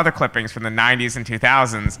bunch of other clippings from the 90s and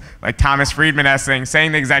 2000s, like Thomas Friedman essaying,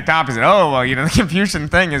 saying the exact opposite. Oh, well, you know, the Confucian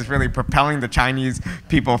thing is really propelling the Chinese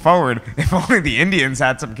people forward. If only the Indians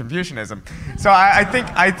had some Confucianism. So I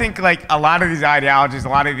think like a lot of these ideologies, a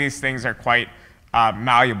lot of these things are quite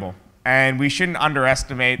malleable. And we shouldn't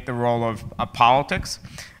underestimate the role of politics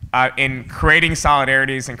in creating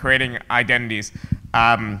solidarities and creating identities.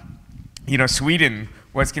 You know, Sweden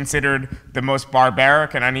was considered the most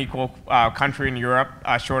barbaric and unequal country in Europe,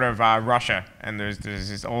 short of Russia. And there's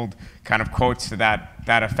this old kind of quotes to that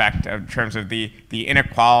effect in terms of the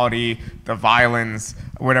inequality, the violence,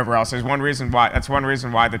 whatever else. That's one reason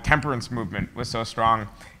why the temperance movement was so strong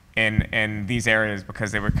in these areas,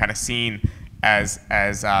 because they were kind of seen as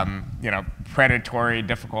you know, predatory,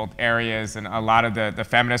 difficult areas, and a lot of the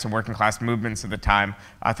feminist and working class movements of the time,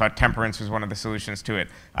 I thought temperance was one of the solutions to it.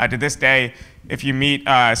 To this day, if you meet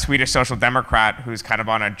a Swedish Social Democrat who's kind of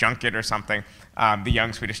on a junket or something, the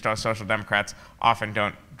young Swedish Social Democrats often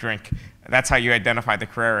don't drink. That's how you identify the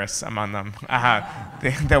careerists among them.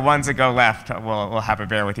 The ones that go left will have a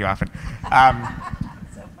beer with you often.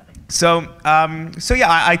 So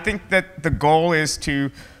yeah, I think that the goal is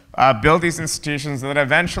to build these institutions that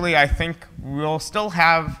eventually, I think, will still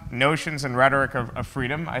have notions and rhetoric of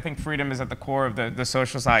freedom. I think freedom is at the core of the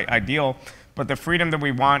socialist ideal, but the freedom that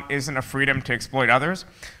we want isn't a freedom to exploit others.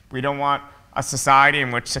 We don't want a society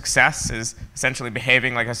in which success is essentially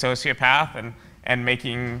behaving like a sociopath and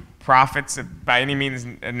making profits by any means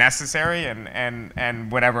necessary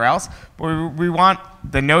and whatever else. But we want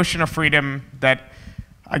the notion of freedom that,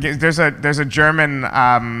 I guess, there's a German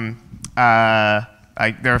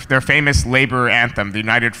like their famous labor anthem, the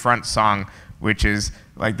United Front song, which is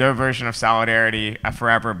like their version of Solidarity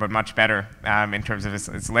Forever, but much better in terms of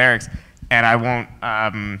its lyrics. And I won't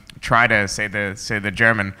try to say the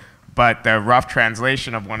German, but the rough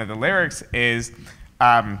translation of one of the lyrics is,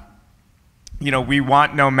 you know, we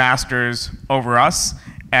want no masters over us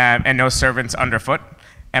and no servants underfoot.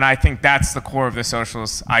 And I think that's the core of the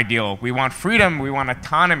socialist ideal. We want freedom, we want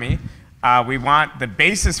autonomy, we want the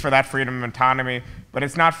basis for that freedom and autonomy. But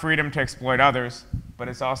it's not freedom to exploit others, but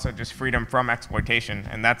it's also just freedom from exploitation,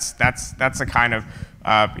 and that's a kind of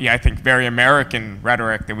yeah, I think very American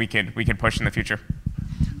rhetoric that we could push in the future.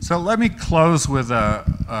 So let me close with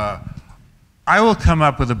I will come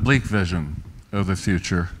up with a bleak vision of the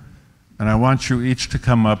future, and I want you each to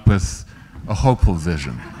come up with a hopeful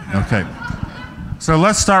vision. Okay. So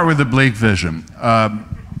let's start with the bleak vision.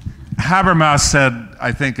 Habermas said,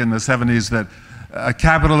 I think in the 70s, that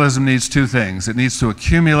capitalism needs two things. It needs to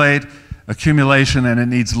accumulation, and it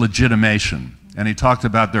needs legitimation. And he talked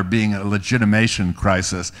about there being a legitimation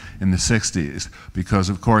crisis in the 60s because,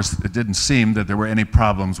 of course, it didn't seem that there were any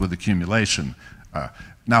problems with accumulation,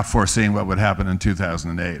 not foreseeing what would happen in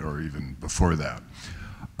 2008 or even before that.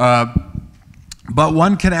 But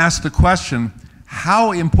one can ask the question,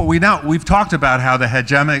 how important, we've talked about how the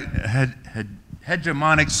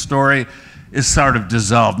hegemonic story is sort of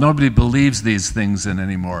dissolved. Nobody believes these things in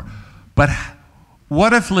anymore. But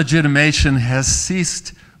what if legitimation has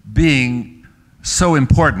ceased being so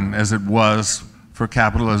important as it was for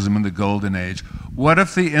capitalism in the golden age? What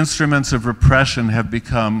if the instruments of repression have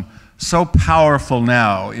become so powerful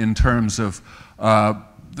now in terms of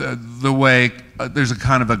the way there's a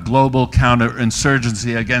kind of a global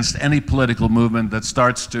counterinsurgency against any political movement that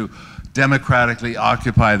starts to democratically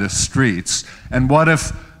occupy the streets? And what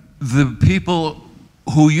if the people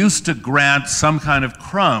who used to grant some kind of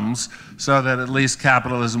crumbs so that at least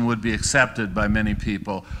capitalism would be accepted by many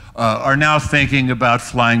people, are now thinking about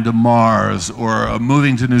flying to Mars or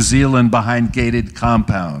moving to New Zealand behind gated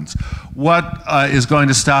compounds. What is going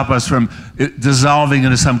to stop us from dissolving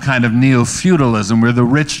into some kind of neo-feudalism where the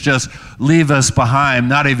rich just leave us behind,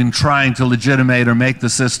 not even trying to legitimate or make the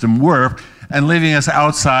system work, and leaving us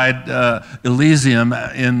outside Elysium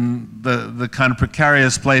in the kind of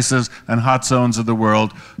precarious places and hot zones of the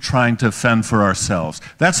world trying to fend for ourselves?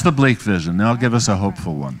 That's the bleak vision. Now give us a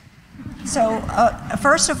hopeful one. So,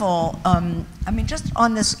 first of all, I mean, just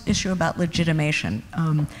on this issue about legitimation,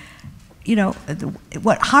 you know,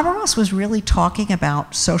 what Habermas was really talking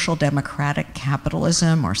about social democratic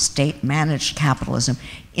capitalism or state-managed capitalism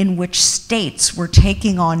in which states were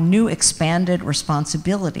taking on new expanded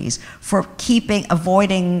responsibilities for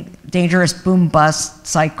avoiding dangerous boom-bust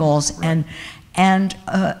cycles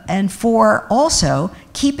and for also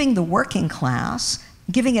keeping the working class,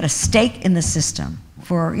 giving it a stake in the system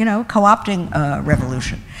for, you know, co-opting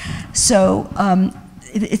revolution. So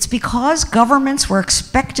it's because governments were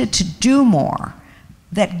expected to do more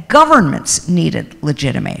that governments needed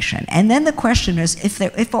legitimation. And then the question is,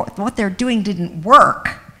 if what they're doing didn't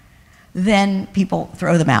work, then people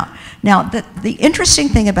throw them out. Now, the interesting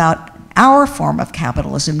thing about our form of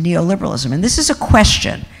capitalism, neoliberalism, and this is a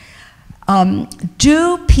question,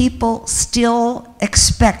 do people still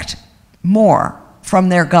expect more from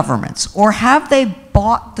their governments? Or have they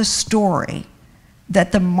bought the story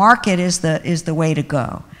that the market is the way to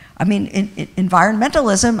go? I mean, in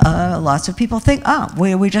environmentalism, lots of people think,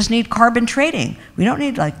 we just need carbon trading. We don't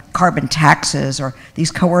need like carbon taxes or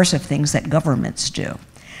these coercive things that governments do.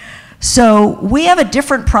 So we have a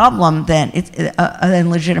different problem than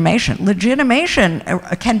legitimation. Legitimation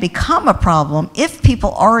can become a problem if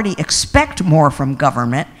people already expect more from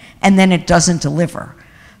government and then it doesn't deliver.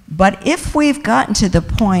 But if we've gotten to the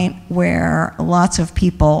point where lots of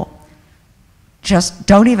people just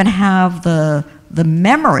don't even have the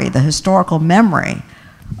memory, the historical memory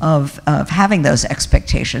of having those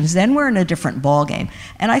expectations, then we're in a different ballgame.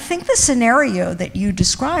 And I think the scenario that you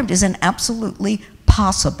described is an absolutely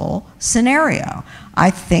possible scenario.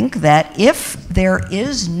 I think that if there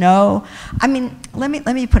is no, I mean, let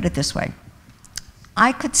me put it this way.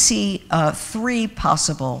 I could see 3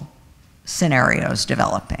 possible scenarios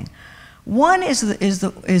developing. One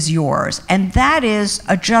is yours, and that is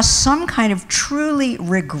just some kind of truly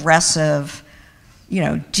regressive, you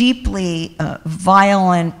know, deeply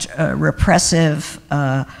violent, repressive,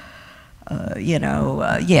 yeah,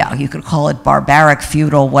 you could call it barbaric,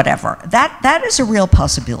 feudal, whatever. That is a real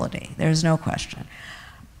possibility. There's no question.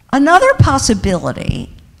 Another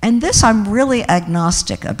possibility, and this I'm really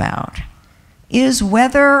agnostic about, is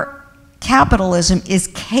whether capitalism is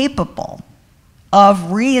capable of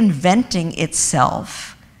reinventing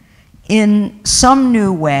itself in some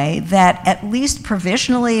new way that, at least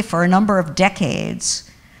provisionally for a number of decades,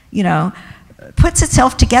 you know, puts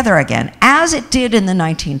itself together again, as it did in the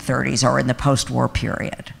 1930s or in the post-war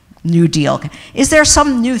period. New Deal. Is there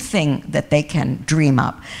some new thing that they can dream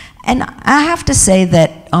up? And I have to say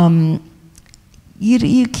that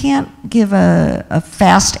you can't give a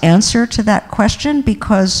fast answer to that question,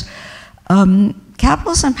 because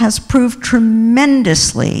capitalism has proved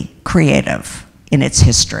tremendously creative in its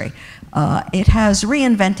history. It has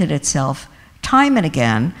reinvented itself time and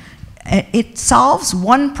again. It solves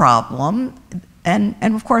one problem, and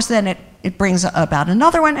of course then it brings about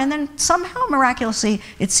another one, and then somehow miraculously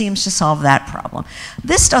it seems to solve that problem.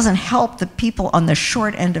 This doesn't help the people on the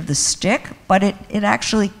short end of the stick, but it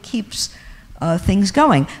actually keeps things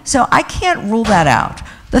going. So I can't rule that out.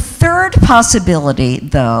 The third possibility,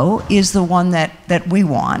 though, is the one that we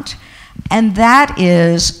want, and that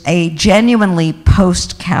is a genuinely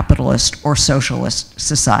post-capitalist or socialist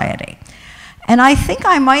society. And I think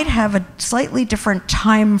I might have a slightly different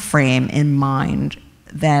time frame in mind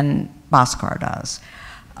than Bhaskar does.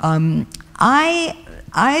 I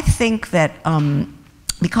think that,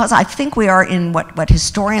 because I think we are in what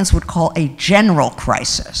historians would call a general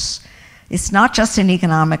crisis. It's not just an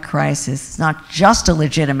economic crisis, it's not just a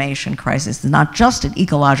legitimation crisis, it's not just an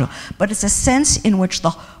ecological, but it's a sense in which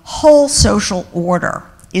the whole social order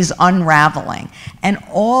is unraveling. And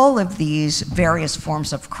all of these various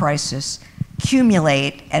forms of crisis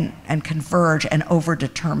accumulate and converge and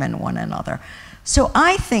overdetermine one another. So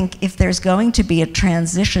I think if there's going to be a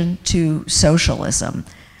transition to socialism,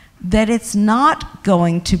 that it's not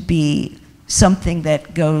going to be something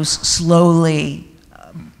that goes slowly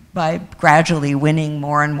by gradually winning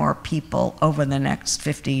more and more people over the next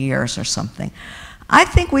 50 years or something. I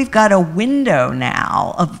think we've got a window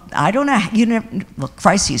now of, I don't know, look,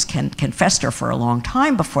 crises can fester for a long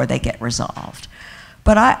time before they get resolved.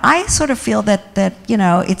 But I sort of feel that you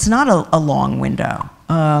know, it's not a long window.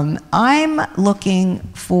 I'm looking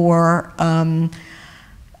for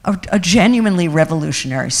a genuinely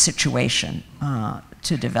revolutionary situation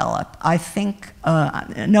to develop. I think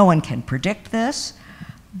no one can predict this,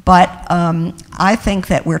 but I think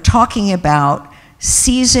that we're talking about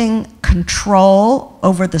seizing control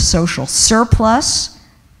over the social surplus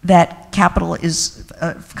that capital is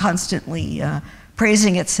constantly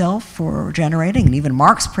praising itself for generating, and even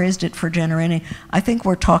Marx praised it for generating. I think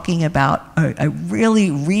we're talking about a really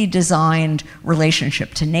redesigned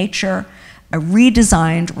relationship to nature, a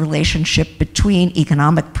redesigned relationship between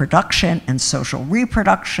economic production and social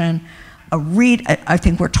reproduction. I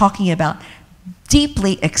think we're talking about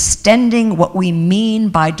deeply extending what we mean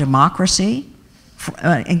by democracy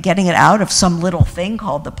and getting it out of some little thing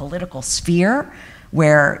called the political sphere,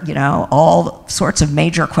 where, you know, all sorts of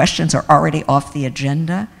major questions are already off the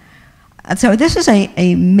agenda. And so this is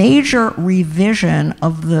a major revision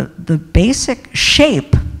of the basic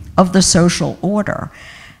shape of the social order.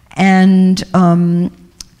 And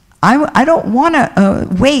I don't want to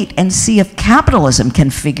wait and see if capitalism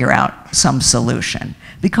can figure out some solution,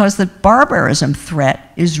 because the barbarism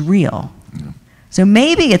threat is real. Yeah. So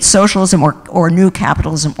maybe it's socialism or new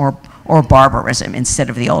capitalism or barbarism instead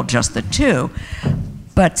of the old just the two.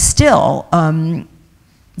 But still,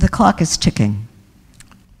 the clock is ticking.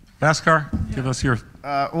 Bhaskar, give us your...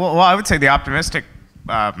 well, I would say the optimistic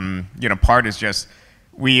part is just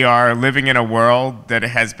we are living in a world that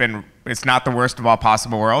has been, it's not the worst of all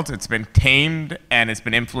possible worlds. It's been tamed and it's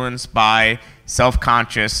been influenced by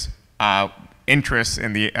self-conscious interests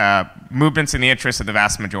in the movements in the interests of the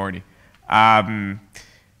vast majority.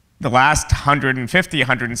 The last 150,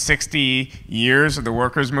 160 years of the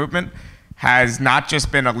workers' movement has not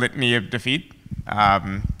just been a litany of defeat.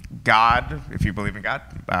 God, if you believe in God,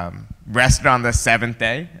 rested on the seventh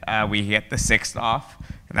day. We hit the sixth off,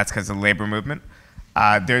 and that's because of the labor movement.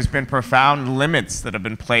 There's been profound limits that have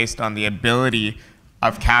been placed on the ability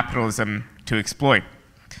of capitalism to exploit.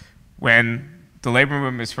 When the labor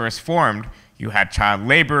movement was first formed, you had child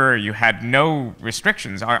labor, you had no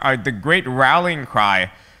restrictions. The great rallying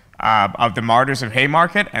cry of the martyrs of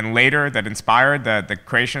Haymarket, and later that inspired the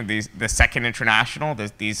creation of the Second International,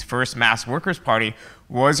 these first mass workers' party,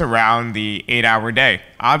 was around the 8-hour day.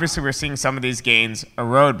 Obviously, we're seeing some of these gains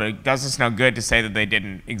erode, but it does us no good to say that they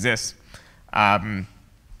didn't exist.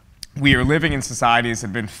 We are living in societies that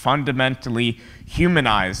have been fundamentally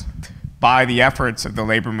humanized by the efforts of the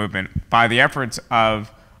labor movement, by the efforts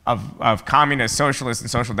of communist, socialist, and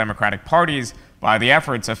social democratic parties, by the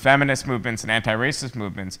efforts of feminist movements and anti-racist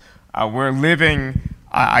movements. We're living,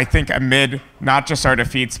 I think, amid not just our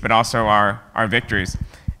defeats, but also our victories.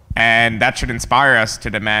 And that should inspire us to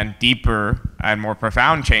demand deeper and more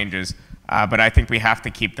profound changes. But I think we have to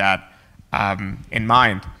keep that in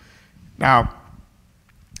mind. Now,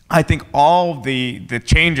 I think all the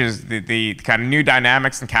changes, the kind of new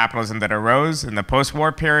dynamics in capitalism that arose in the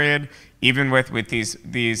post-war period, even with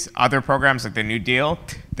these other programs like the New Deal,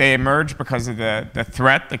 they emerged because of the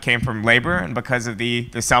threat that came from labor and because of the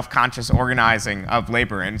self-conscious organizing of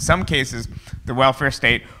labor. In some cases, the welfare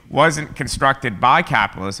state wasn't constructed by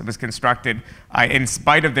capitalists. It was constructed in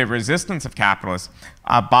spite of the resistance of capitalists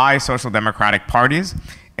by social democratic parties.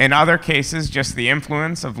 In other cases, just the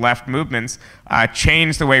influence of left movements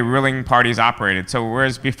changed the way ruling parties operated. So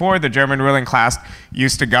whereas before the German ruling class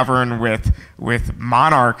used to govern with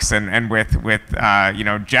monarchs and with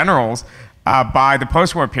generals, by the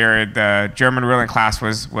post-war period, the German ruling class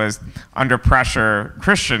was under pressure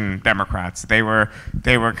Christian Democrats. They were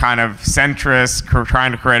kind of centrist,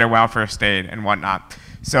 trying to create a welfare state and whatnot.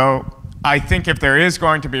 So I think if there is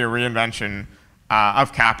going to be a reinvention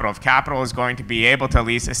of capital, if capital is going to be able to at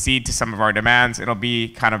least accede to some of our demands, it'll be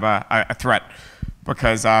kind of a threat,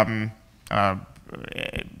 because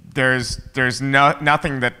there's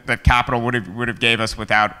nothing that capital would have gave us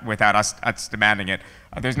without us demanding it.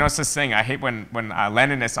 There's no such thing. I hate when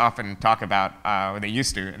Leninists often talk about, or they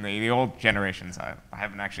used to in the old generations. I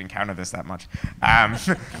haven't actually encountered this that much.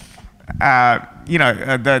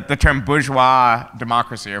 The term bourgeois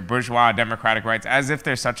democracy or bourgeois democratic rights, as if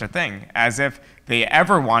there's such a thing, as if they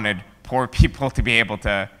ever wanted poor people to be able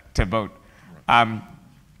to vote. And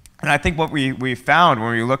I think what we found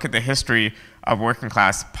when we look at the history of working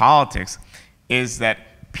class politics is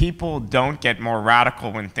that people don't get more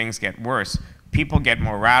radical when things get worse. People get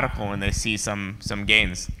more radical when they see some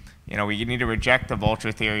gains. You know, we need to reject the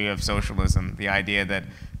vulture theory of socialism, the idea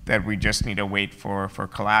that we just need to wait for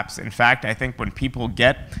collapse. In fact, I think when people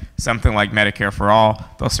get something like Medicare for All,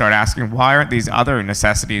 they'll start asking, why aren't these other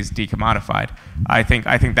necessities decommodified? I think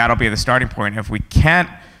that'll be the starting point. If we can't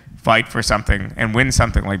fight for something and win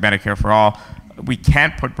something like Medicare for All, we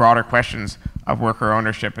can't put broader questions of worker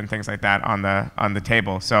ownership and things like that on the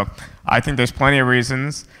table. So I think there's plenty of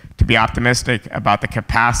reasons to be optimistic about the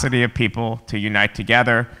capacity of people to unite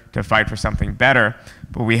together to fight for something better.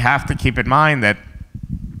 But we have to keep in mind that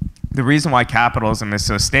the reason why capitalism is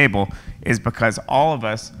so stable is because all of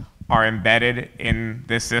us are embedded in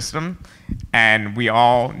this system, and we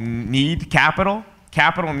all need capital.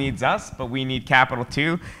 Capital needs us, but we need capital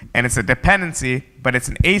too. And it's a dependency, but it's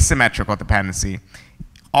an asymmetrical dependency.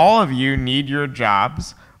 All of you need your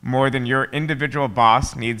jobs more than your individual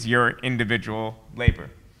boss needs your individual labor.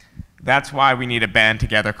 That's why we need to band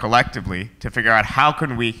together collectively to figure out how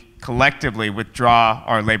can we collectively withdraw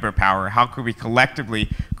our labor power, how could we collectively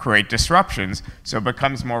create disruptions so it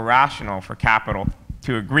becomes more rational for capital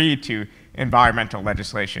to agree to environmental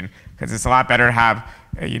legislation, because it's a lot better to have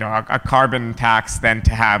a carbon tax than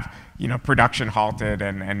to have production halted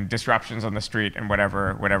and disruptions on the street and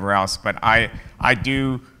whatever else. But I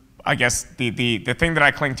guess the thing that I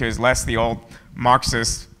cling to is less the old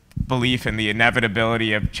Marxist belief in the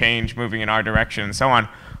inevitability of change moving in our direction and so on,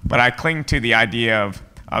 but I cling to the idea of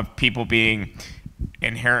people being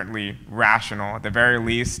inherently rational. At the very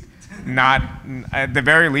least,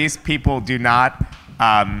 people do not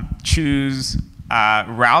choose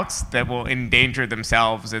routes that will endanger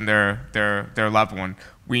themselves and their loved one.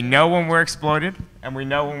 We know when we're exploited, and we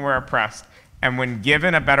know when we're oppressed. And when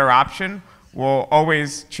given a better option, we'll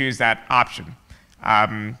always choose that option.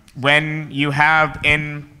 When you have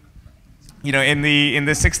in the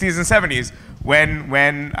 60s and 70s, when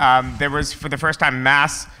there was for the first time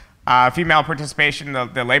mass female participation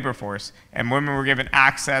in the labor force, and women were given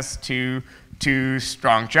access to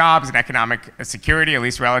strong jobs and economic security, at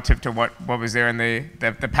least relative to what was there in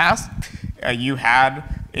the past, you had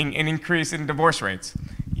an increase in divorce rates.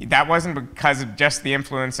 That wasn't because of just the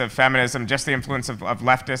influence of feminism, just the influence of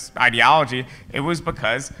leftist ideology. It was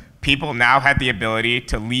because people now had the ability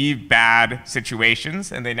to leave bad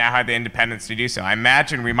situations, and they now had the independence to do so. I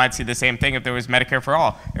imagine we might see the same thing if there was Medicare for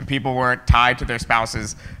All, and people weren't tied to their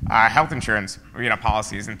spouse's health insurance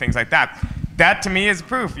policies and things like that. That to me is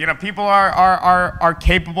proof. People are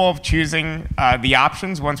capable of choosing the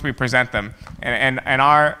options once we present them. And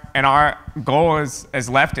our goal as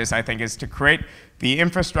leftists, I think, is to create the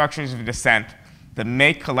infrastructures of dissent that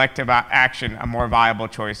make collective action a more viable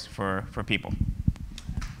choice for people.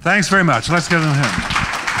 Thanks very much. Let's give them a hand.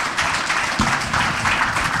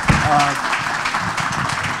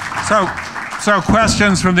 So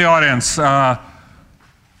questions from the audience.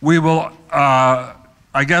 We will, I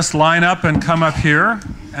guess, line up and come up here,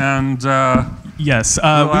 and yes,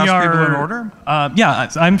 we'll we ask are. people in order. Yeah,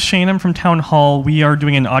 I'm Shane. I'm from Town Hall. We are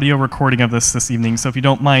doing an audio recording of this evening. So if you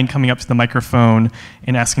don't mind coming up to the microphone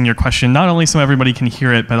and asking your question, not only so everybody can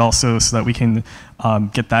hear it, but also so that we can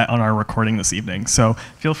get that on our recording this evening. So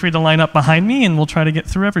feel free to line up behind me, and we'll try to get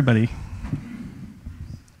through everybody.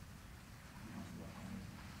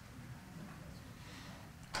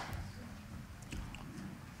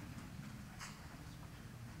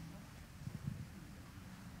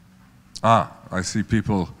 I see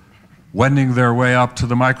people wending their way up to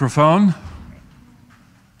the microphone.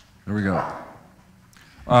 There we go.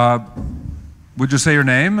 Would you say your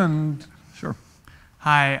name and sure.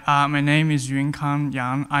 Hi, my name is Yunkang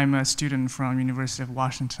Yang. I'm a student from University of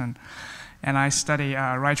Washington, and I study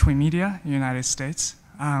right-wing media in the United States.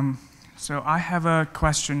 So I have a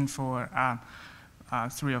question for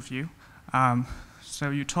three of you.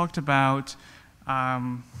 So you talked about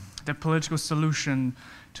the political solution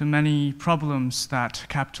to many problems that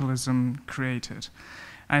capitalism created.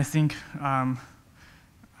 I think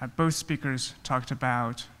both speakers talked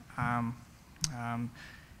about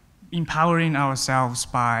empowering ourselves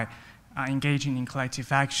by engaging in collective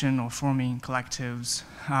action or forming collectives.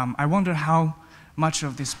 I wonder how much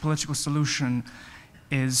of this political solution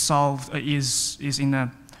is solved, is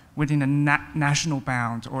within a national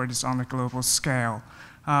bound, or it is on a global scale.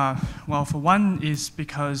 Well, for one is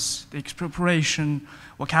because the expropriation,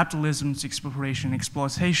 or capitalism's expropriation,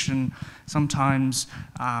 exploitation sometimes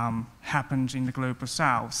happens in the global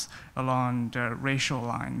south along the racial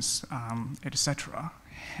lines, etc.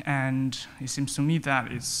 And it seems to me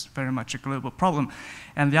that it's very much a global problem.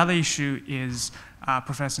 And the other issue is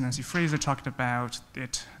Professor Nancy Fraser talked about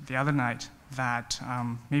it the other night, that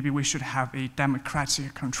maybe we should have a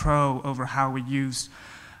democratic control over how we use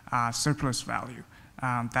surplus value.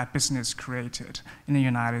 that business created in the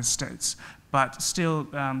United States. But still,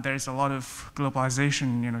 there is a lot of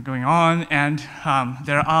globalization, going on, and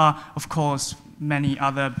there are, of course, many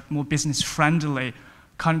other more business-friendly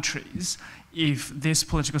countries. If this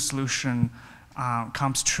political solution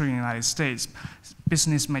comes true in the United States,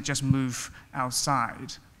 business may just move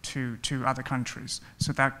outside to other countries.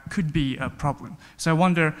 So that could be a problem. So I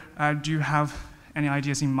wonder, do you have any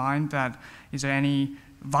ideas in mind is there any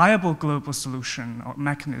viable global solution or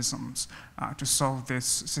mechanisms to solve this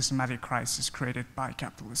systematic crisis created by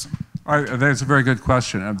capitalism? That's a very good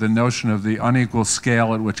question. The notion of the unequal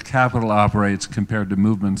scale at which capital operates compared to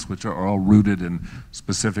movements which are all rooted in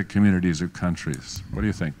specific communities or countries. What do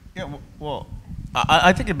you think? Yeah, well,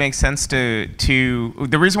 I think it makes sense to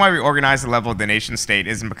the reason why we organize the level of the nation state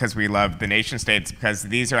isn't because we love the nation states, because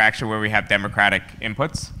these are actually where we have democratic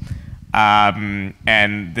inputs.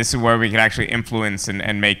 And this is where we can actually influence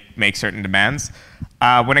and make certain demands.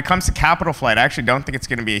 When it comes to capital flight, I actually don't think it's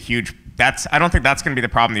going to be a huge, I don't think that's going to be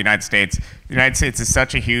the problem in the United States. The United States is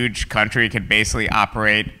such a huge country, it could basically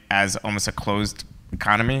operate as almost a closed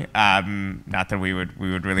economy. Not that we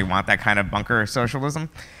would really want that kind of bunker socialism.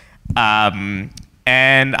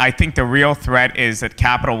 And I think the real threat is that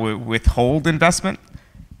capital will withhold investment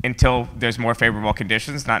until there's more favorable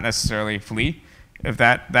conditions, not necessarily flee, if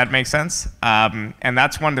that makes sense. And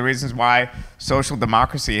that's one of the reasons why social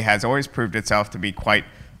democracy has always proved itself to be quite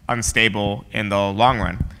unstable in the long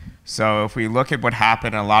run. So if we look at what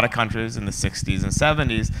happened in a lot of countries in the 60s and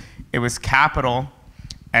 70s, it was capital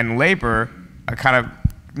and labor kind of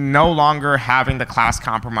no longer having the class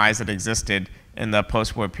compromise that existed in the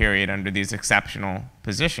post-war period under these exceptional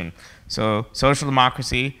positions. So social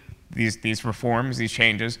democracy, these reforms, these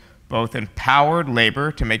changes, both empowered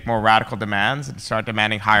labor to make more radical demands and start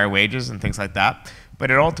demanding higher wages and things like that, but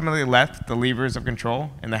it ultimately left the levers of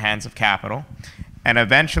control in the hands of capital. And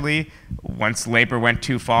eventually, once labor went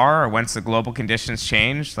too far, or once the global conditions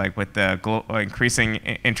changed, like with the increasing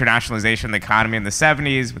internationalization of the economy in the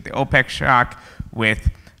 70s, with the OPEC shock,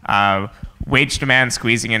 with wage demand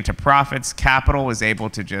squeezing into profits, capital was able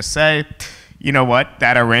to just say, you know what,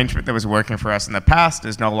 that arrangement that was working for us in the past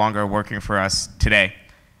is no longer working for us today.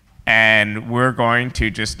 And we're going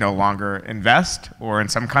to just no longer invest, or in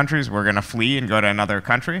some countries, we're going to flee and go to another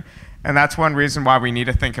country. And that's one reason why we need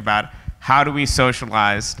to think about how do we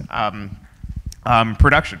socialize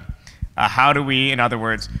production? How do we, in other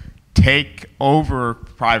words, take over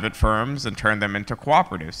private firms and turn them into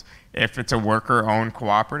cooperatives? If it's a worker-owned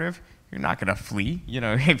cooperative, you're not going to flee.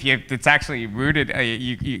 If it's actually rooted,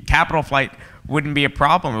 capital flight wouldn't be a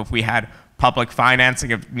problem if we had public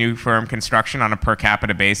financing of new firm construction on a per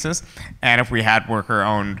capita basis, and if we had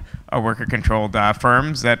worker-owned or worker-controlled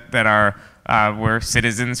firms that are where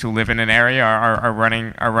citizens who live in an area are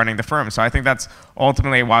running the firm. So I think that's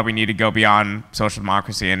ultimately why we need to go beyond social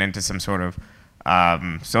democracy and into some sort of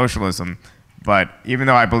socialism. But even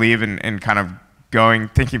though I believe in kind of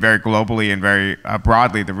thinking very globally and very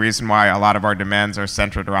broadly, the reason why a lot of our demands are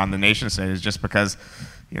centered around the nation state is just because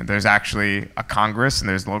there's actually a Congress, and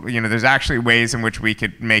there's actually ways in which we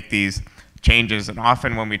could make these changes. And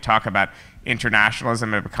often when we talk about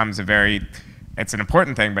internationalism, it becomes it's an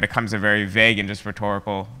important thing, but it becomes a very vague and just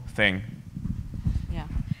rhetorical thing. Yeah.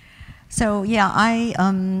 So yeah,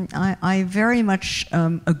 I very much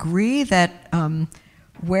agree that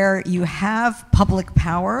where you have public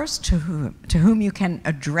powers to whom you can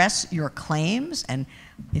address your claims, and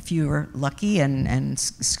if you are lucky and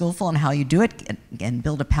skillful in how you do it and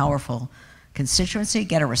build a powerful constituency,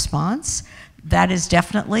 get a response, that is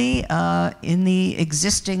definitely in the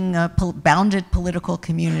existing bounded political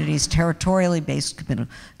communities, territorially based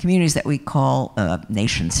communities that we call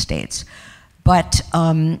nation states. But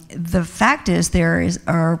the fact is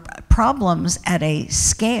are problems at a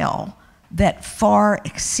scale that far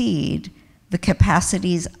exceed the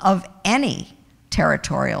capacities of any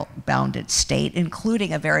territorial bounded state,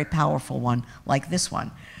 including a very powerful one like this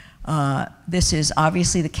one. This is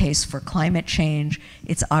obviously the case for climate change.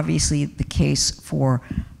 It's obviously the case for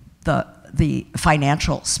the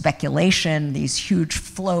financial speculation, these huge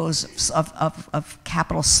flows of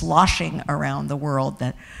capital sloshing around the world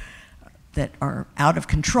that are out of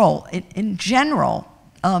control. In general,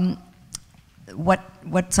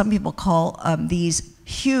 what some people call these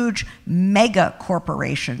huge mega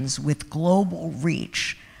corporations with global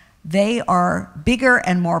reach, they are bigger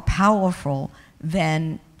and more powerful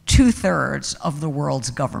than 2/3 of the world's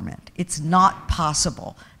government. It's not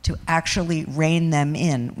possible to actually rein them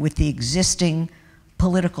in with the existing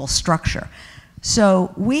political structure.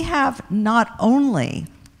 So we have not only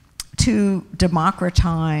to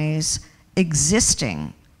democratize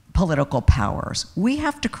existing political powers. We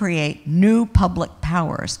have to create new public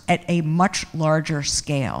powers at a much larger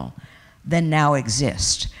scale than now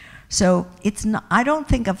exist. So it's not, I don't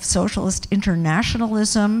think of socialist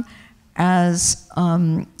internationalism as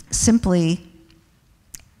simply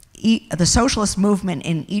the socialist movement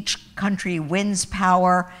in each country wins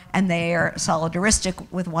power and they are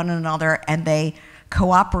solidaristic with one another and they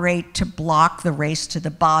cooperate to block the race to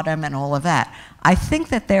the bottom and all of that. I think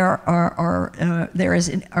that there is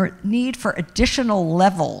a need for additional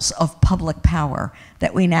levels of public power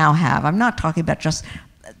that we now have. I'm not talking about just,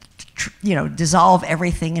 dissolve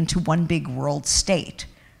everything into one big world state,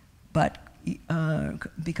 but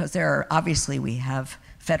because obviously we have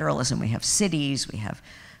federalism, we have cities, we have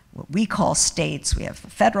what we call states, we have the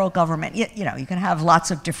federal government, you can have lots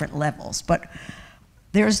of different levels, but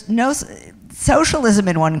there's no, socialism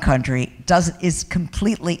in one country is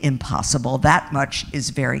completely impossible, that much is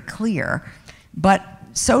very clear, but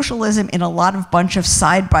socialism in a lot of bunch of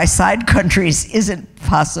side-by-side countries isn't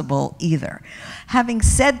possible either. Having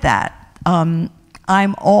said that, I'm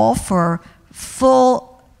all for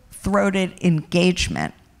full-throated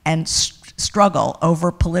engagement and struggle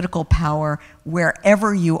over political power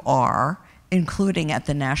wherever you are, including at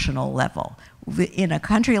the national level. In a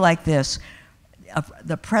country like this,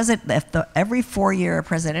 every 4-year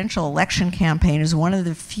presidential election campaign is one of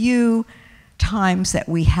the few times that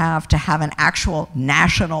we have to have an actual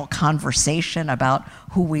national conversation about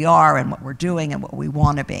who we are and what we're doing and what we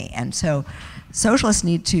want to be. And so socialists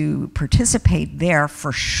need to participate there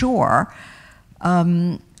for sure.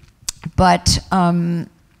 But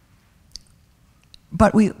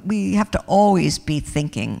we have to always be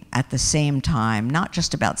thinking at the same time, not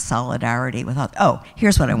just about solidarity with others. Oh,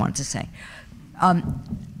 here's what I wanted to say.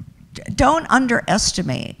 Don't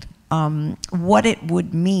underestimate what it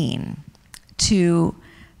would mean to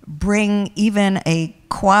bring even a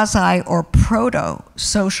quasi or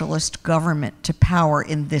proto-socialist government to power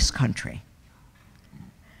in this country.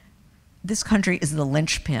 This country is the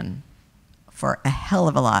linchpin for a hell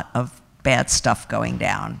of a lot of bad stuff going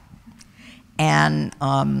down. And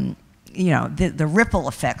the ripple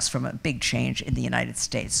effects from a big change in the United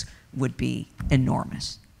States would be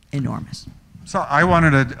enormous, enormous. So I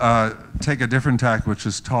wanted to take a different tack, which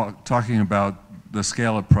is talking about the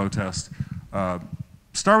scale of protest.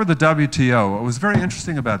 Start with the WTO. What was very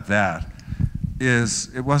interesting about that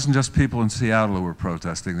is it wasn't just people in Seattle who were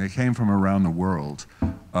protesting. They came from around the world.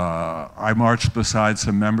 I marched beside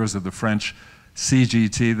some members of the French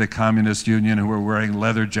CGT, the Communist Union, who were wearing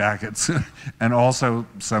leather jackets, and also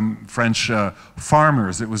some French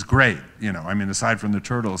farmers. It was great, aside from the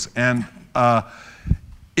turtles. And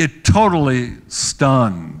it totally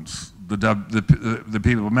stuns the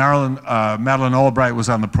people. Madeleine Albright was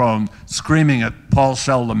on the phone screaming at Paul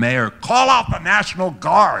Schell, the mayor, call out the National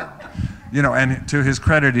Guard. And to his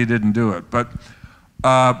credit, he didn't do it. But,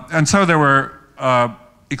 and so there were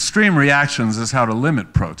extreme reactions as how to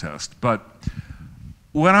limit protest. But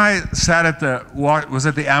when I sat at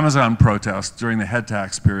the Amazon protest during the head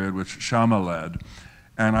tax period, which Shama led,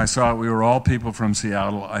 and I saw we were all people from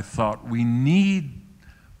Seattle, I thought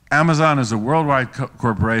Amazon is a worldwide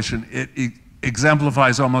corporation. It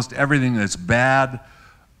exemplifies almost everything that's bad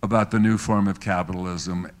about the new form of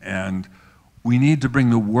capitalism, and we need to bring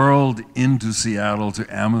the world into Seattle to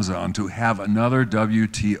Amazon to have another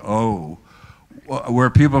WTO where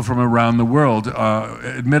people from around the world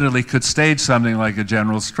admittedly could stage something like a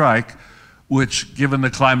general strike, which, given the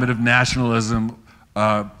climate of nationalism,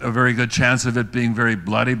 a very good chance of it being very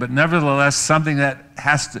bloody, but nevertheless something that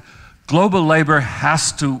global labor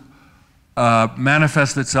has to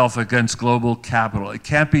manifest itself against global capital. It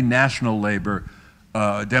can't be national labor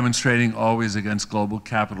demonstrating always against global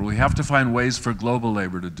capital. We have to find ways for global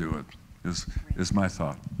labor to do it, is my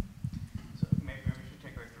thought. So maybe we should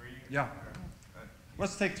take like 3. Yeah.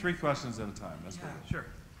 Let's take 3 questions at a time. That's right. Sure.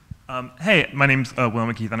 Hey, my name's Will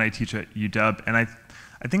McKeith, and I teach at UW. And I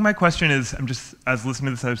think my question is, as listening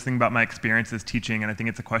to this, I was thinking about my experiences teaching, and I think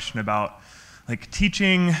it's a question about like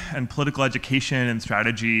teaching and political education and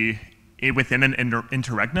strategy within an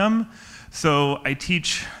interregnum. So I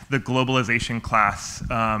teach the globalization class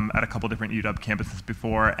at a couple different UW campuses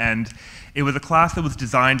before, and it was a class that was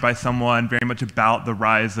designed by someone very much about the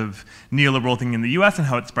rise of neoliberal thinking in the US and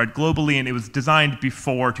how it spread globally, and it was designed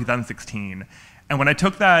before 2016. And when I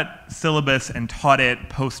took that syllabus and taught it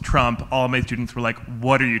post-Trump, all of my students were like,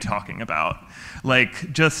 what are you talking about?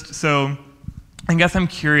 So I guess I'm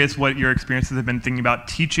curious what your experiences have been thinking about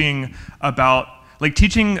teaching about like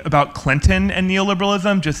teaching about Clinton and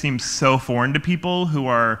neoliberalism just seems so foreign to people who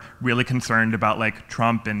are really concerned about like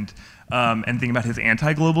Trump and thinking about his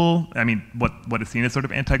anti-global, I mean, what is seen as sort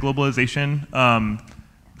of anti-globalization.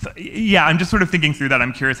 So, yeah, I'm just sort of thinking through that.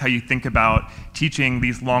 I'm curious how you think about teaching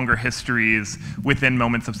these longer histories within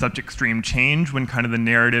moments of such extreme change when kind of the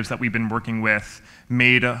narratives that we've been working with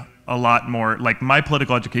made a lot more, like my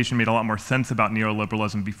political education made a lot more sense about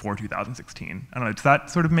neoliberalism before 2016. I don't know, does that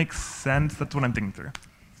sort of make sense? That's what I'm thinking through.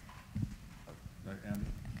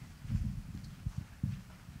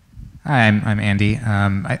 Hi, I'm Andy.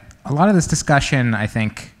 A lot of this discussion, I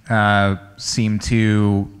think, seemed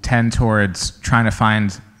to tend towards trying to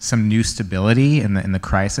find some new stability in the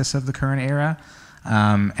crisis of the current era,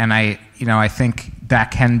 and I think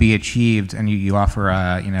that can be achieved, and you offer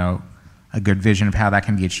a good vision of how that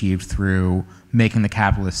can be achieved through making the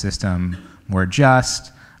capitalist system more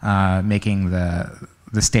just, making the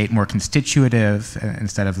state more constitutive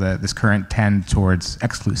instead of this current tend towards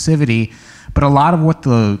exclusivity. But a lot of what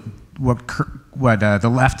the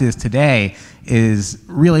left is today is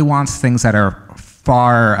really wants things that are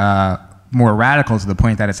far more radical, to the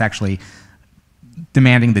point that it's actually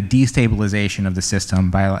demanding the destabilization of the system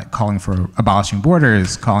by like calling for abolishing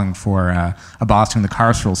borders, calling for abolishing the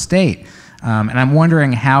carceral state. And I'm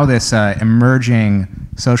wondering how this emerging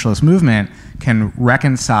socialist movement can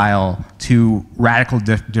reconcile two radical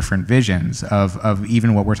different visions of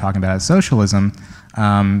even what we're talking about as socialism.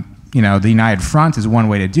 The United Front is one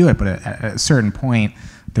way to do it, but at a certain point,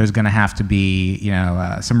 there's going to have to be,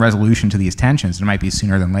 some resolution to these tensions. It might be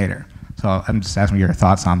sooner than later. So I'm just asking your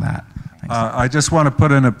thoughts on that. I just want to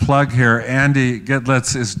put in a plug here. Andy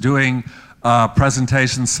Gitlitz is doing a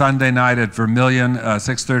presentation Sunday night at Vermilion,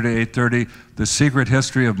 6:30 to 8:30, The Secret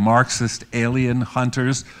History of Marxist Alien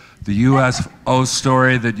Hunters, the UFO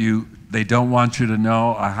story that they don't want you to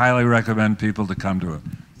know. I highly recommend people to come to it.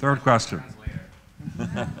 Third question.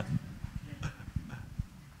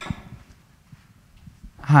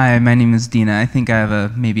 Hi, my name is Dina. I think I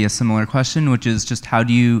have maybe a similar question, which is just how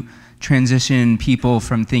do you transition people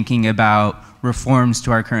from thinking about reforms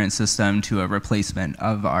to our current system to a replacement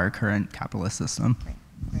of our current capitalist system?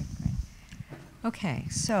 Great. Okay,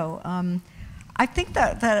 so I think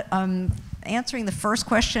that answering the first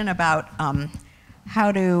question about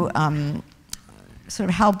how to sort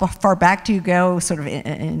of how far back do you go sort of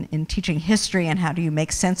in teaching history, and how do you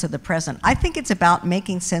make sense of the present? I think it's about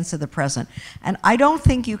making sense of the present. And I don't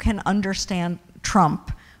think you can understand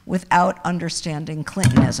Trump without understanding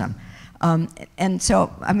Clintonism. And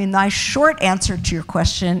so, I mean, my short answer to your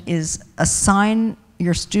question is assign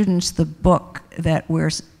your students the book that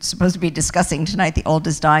we're supposed to be discussing tonight, The Old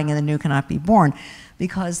is Dying and the New Cannot Be Born,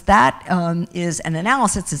 because that is an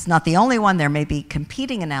analysis. It's not the only one. There may be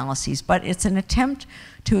competing analyses, but it's an attempt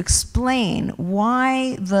to explain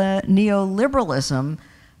why the neoliberalism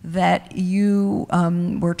that you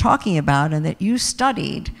were talking about and that you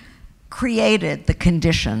studied created the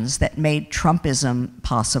conditions that made Trumpism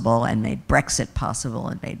possible and made Brexit possible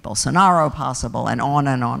and made Bolsonaro possible and on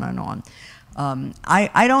and on and on.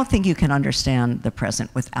 I don't think you can understand the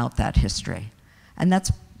present without that history. And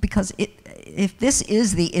that's because if this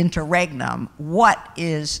is the interregnum, what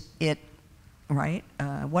is it, right?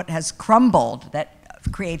 What has crumbled that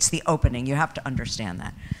creates the opening? You have to understand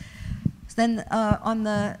that. Then on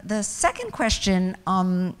the second question,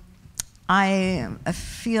 I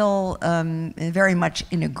feel very much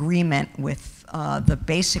in agreement with the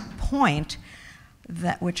basic point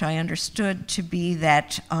that which I understood to be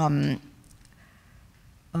that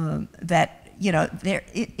there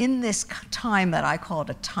in this time that I call it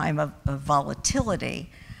a time of volatility,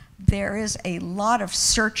 there is a lot of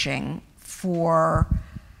searching for,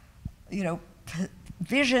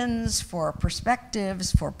 visions, for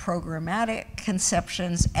perspectives, for programmatic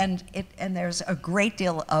conceptions, and there's a great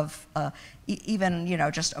deal of even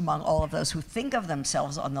just among all of those who think of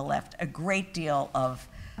themselves on the left, a great deal of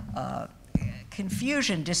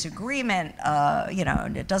confusion, disagreement,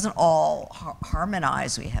 and it doesn't all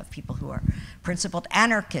harmonize. We have people who are principled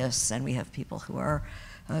anarchists, and we have people who are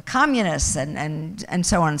communists, and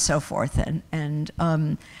so on and so forth. And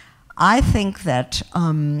I think that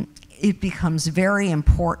it becomes very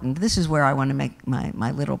important. This is where I want to make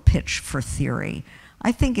my little pitch for theory.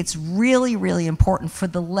 I think it's really, really important for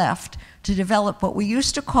the left to develop what we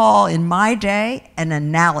used to call, in my day, an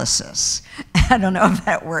analysis. I don't know if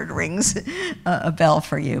that word rings a bell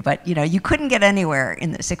for you, but you couldn't get anywhere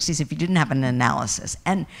in the 60s if you didn't have an analysis.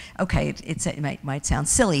 And okay, it might sound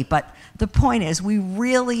silly, but the point is we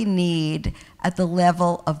really need, at the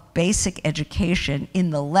level of basic education in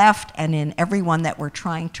the left and in everyone that we're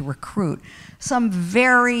trying to recruit, some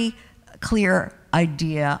very clear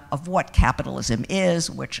idea of what capitalism is,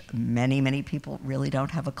 which many, many people really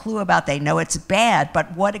don't have a clue about. They know it's bad,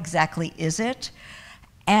 but what exactly is it?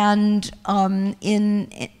 And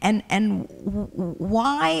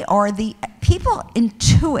why are the people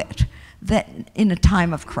intuit that in a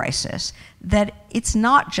time of crisis, that it's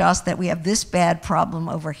not just that we have this bad problem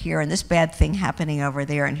over here and this bad thing happening over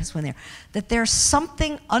there and this one there, that there's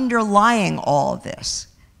something underlying all of this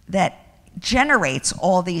that generates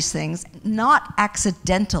all these things, not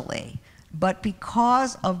accidentally, but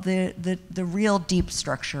because of the real deep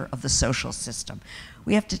structure of the social system.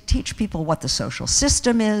 We have to teach people what the social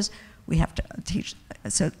system is. We have to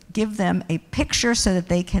give them a picture so that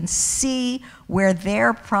they can see where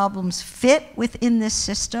their problems fit within this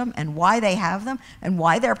system and why they have them and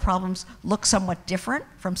why their problems look somewhat different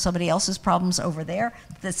from somebody else's problems over there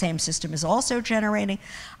the same system is also generating.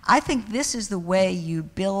 I think this is the way you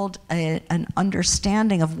build an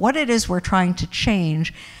understanding of what it is we're trying to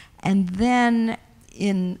change, and then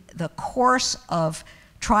in the course of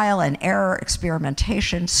trial and error,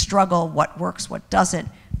 experimentation, struggle, what works, what doesn't,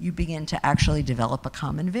 you begin to actually develop a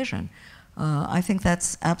common vision. I think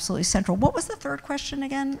that's absolutely central. What was the third question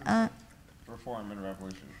again? Reform and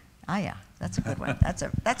revolution. Ah, yeah, that's a good one.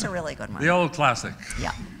 That's a really good one. The old classic.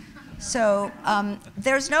 Yeah. So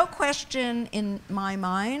there's no question in my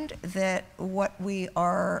mind that what we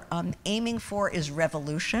are aiming for is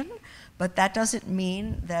revolution, but that doesn't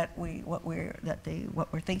mean that what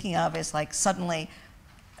we're thinking of is like suddenly.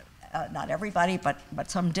 Not everybody, but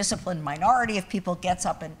some disciplined minority of people gets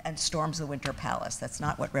up and storms the Winter Palace. That's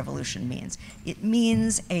not what revolution means. It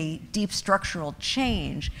means a deep structural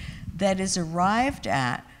change that is arrived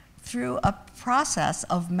at through a process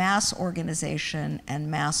of mass organization and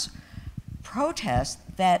mass protest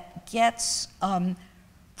that gets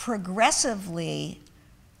progressively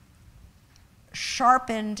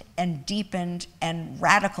sharpened and deepened and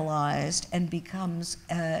radicalized and becomes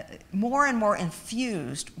more and more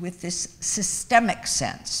infused with this systemic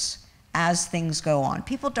sense as things go on.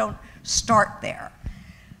 People don't start there.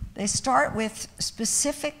 They start with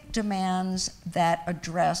specific demands that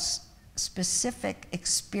address specific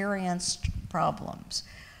experienced problems.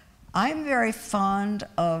 I'm very fond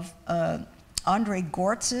of Andre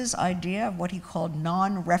Gortz's idea of what he called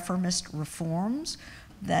non-reformist reforms.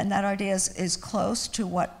 Then that idea is close to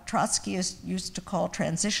what Trotsky used to call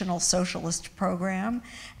transitional socialist program.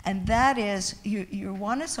 And that is, you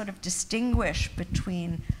want to sort of distinguish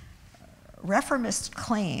between reformist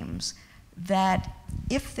claims that,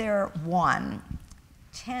 if they're one,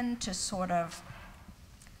 tend to sort of,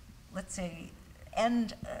 let's say,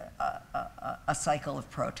 end a cycle of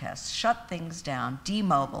protests, shut things down,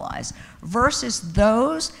 demobilize, versus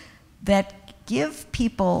those that give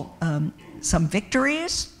people some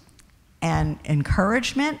victories and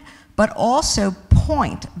encouragement, but also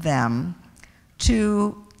point them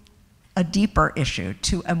to a deeper issue,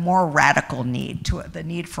 to a more radical need, to the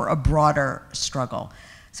need for a broader struggle.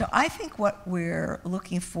 So I think what we're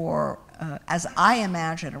looking for, as I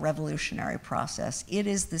imagine a revolutionary process, it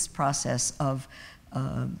is this process of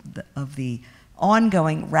the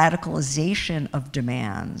ongoing radicalization of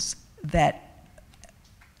demands that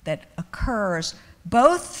occurs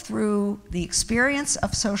both through the experience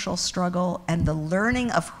of social struggle and the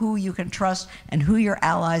learning of who you can trust and who your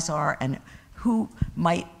allies are and who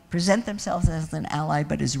might present themselves as an ally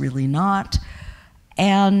but is really not,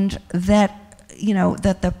 and that,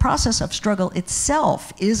 that the process of struggle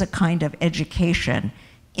itself is a kind of education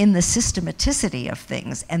in the systematicity of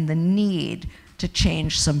things and the need to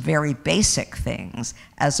change some very basic things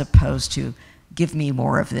as opposed to give me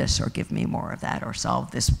more of this or give me more of that or solve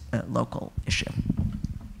this local issue.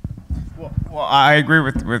 Well, I agree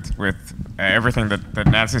with everything that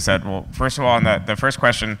Nancy said. Well, first of all, on the first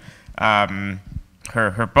question,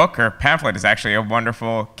 her book, her pamphlet, is actually a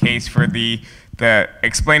wonderful case for the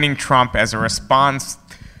explaining Trump as a response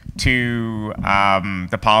to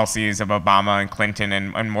the policies of Obama and Clinton,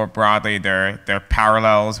 and more broadly their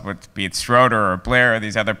parallels with, be it Schroeder or Blair or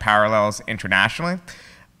these other parallels internationally.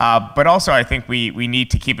 But also, I think we need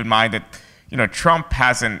to keep in mind that Trump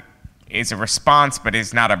is a response, but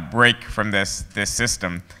is not a break from this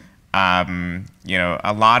system.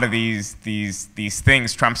 A lot of these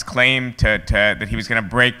things, Trump's claim that he was going to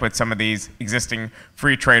break with some of these existing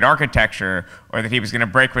free trade architecture, or that he was going to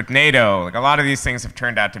break with NATO, like a lot of these things have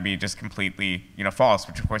turned out to be just completely false,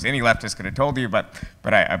 which of course any leftist could have told you, but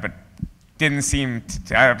didn't seem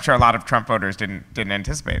to, I'm sure a lot of Trump voters didn't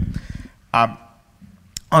anticipate.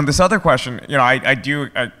 On this other question, I do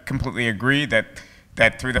completely agree that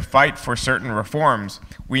that through the fight for certain reforms,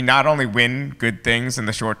 we not only win good things in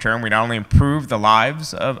the short term, we not only improve the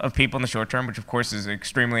lives of people in the short term, which of course is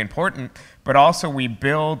extremely important, but also we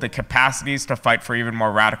build the capacities to fight for even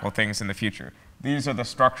more radical things in the future. These are the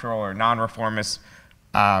structural or non-reformist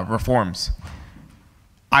reforms.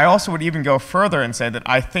 I also would even go further and say that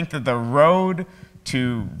I think that the road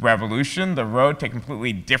to revolution, the road to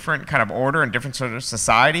completely different kind of order and different sort of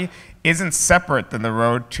society, isn't separate than the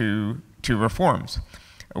road to reforms.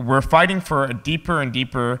 We're fighting for a deeper and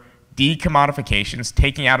deeper decommodifications,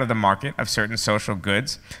 taking out of the market of certain social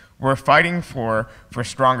goods. We're fighting for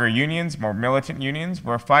stronger unions, more militant unions.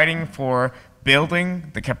 We're fighting for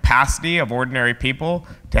building the capacity of ordinary people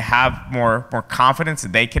to have more confidence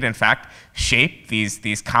that they could in fact shape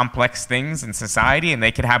these complex things in society, and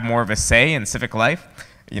they could have more of a say in civic life.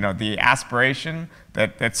 You know, the aspiration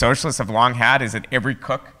that socialists have long had is that every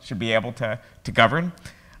cook should be able to govern.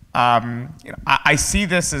 I see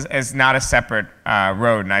this as not a separate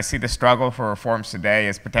road, and I see the struggle for reforms today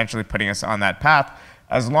as potentially putting us on that path,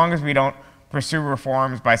 as long as we don't pursue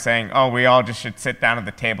reforms by saying, oh, we all just should sit down at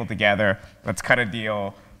the table together, let's cut a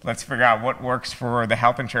deal, let's figure out what works for the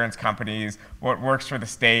health insurance companies, what works for the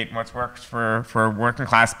state, what works for working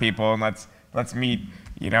class people, and let's meet,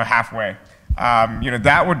 you know, halfway. You know,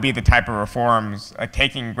 that would be the type of reforms,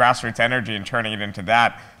 taking grassroots energy and turning it into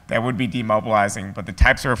that would be demobilizing. But the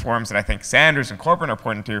types of reforms that I think Sanders and Corbyn are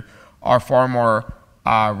pointing to are far more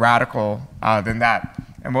radical than that.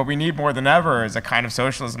 And what we need more than ever is a kind of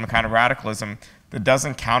socialism, a kind of radicalism that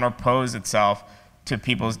doesn't counterpose itself to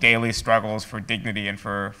people's daily struggles for dignity and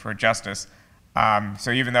for justice.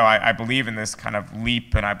 So even though I believe in this kind of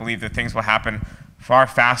leap, and I believe that things will happen far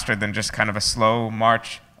faster than just kind of a slow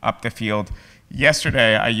march up the field,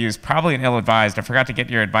 yesterday I used probably an ill-advised, I forgot to get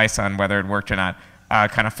your advice on whether it worked or not,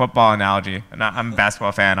 kind of football analogy. And I'm a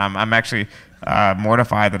basketball fan. I'm actually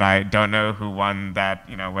mortified that I don't know who won that,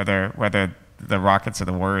 you know, whether the Rockets or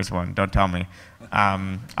the Warriors won. Don't tell me.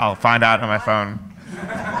 I'll find out on my phone.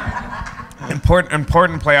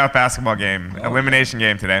 Important playoff basketball game, elimination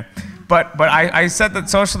game today. But I said that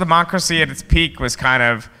social democracy at its peak was kind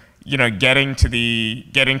of, you know, getting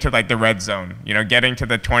to like the red zone, you know, getting to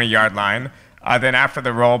the 20-yard line. Then after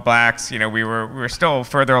the rollbacks, you know, we were still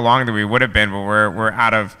further along than we would have been, but we're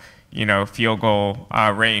out of, you know, field goal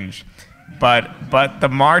range. But the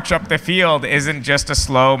march up the field isn't just a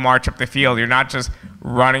slow march up the field. You're not just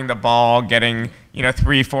running the ball, getting, you know,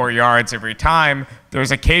 3-4 yards every time.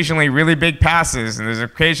 There's occasionally really big passes, and there's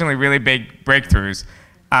occasionally really big breakthroughs.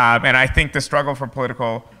 And I think the struggle for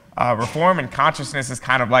political reform and consciousness is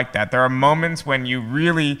kind of like that. There are moments when you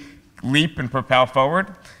really leap and propel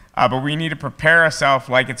forward, but we need to prepare ourselves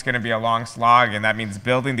like it's going to be a long slog, and that means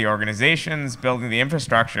building the organizations, building the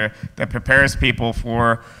infrastructure that prepares people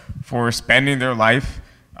for spending their life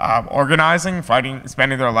organizing, fighting,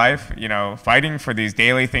 spending their life, you know, fighting for these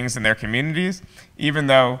daily things in their communities, even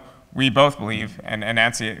though we both believe, and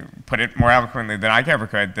Nancy put it more eloquently than I ever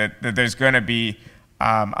could, that there's going to be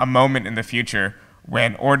a moment in the future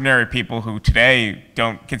when ordinary people who today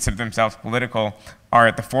don't consider themselves political are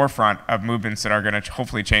at the forefront of movements that are going to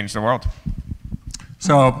hopefully change the world.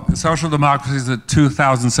 So social democracies at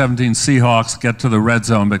 2017 Seahawks get to the red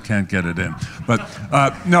zone but can't get it in. But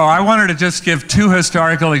no, I wanted to just give two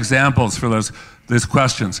historical examples for those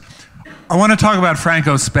questions. I want to talk about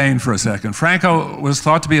Franco's Spain for a second. Franco was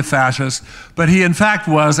thought to be a fascist, but he in fact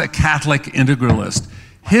was a Catholic integralist.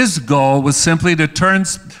 His goal was simply to turn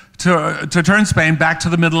Spain back to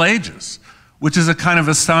the Middle Ages, which is a kind of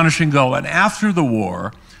astonishing goal. And after the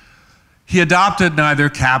war, he adopted neither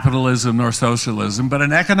capitalism nor socialism, but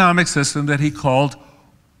an economic system that he called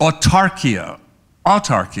autarky,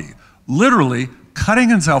 literally cutting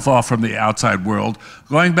himself off from the outside world,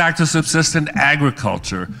 going back to subsistent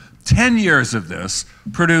agriculture. 10 years of this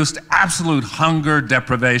produced absolute hunger,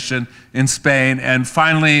 deprivation in Spain, and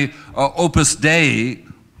finally Opus Dei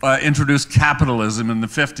introduced capitalism in the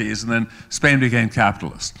 50s, and then Spain became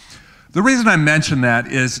capitalist. The reason I mention that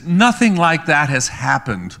is nothing like that has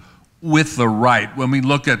happened with the right. When we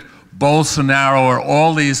look at Bolsonaro or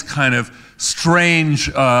all these kind of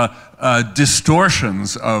strange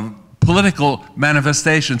distortions of political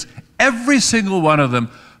manifestations, every single one of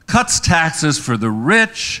them cuts taxes for the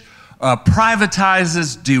rich,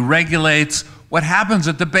 privatizes, deregulates. What happens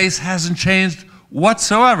at the base hasn't changed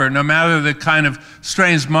whatsoever, no matter the kind of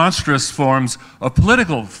strange, monstrous forms of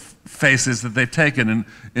political faces that they've taken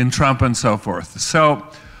in Trump and so forth. So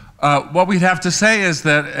what we'd have to say is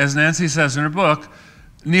that, as Nancy says in her book,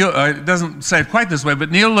 it doesn't say it quite this way, but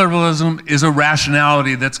neoliberalism is a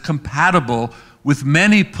rationality that's compatible with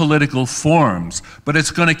many political forms, but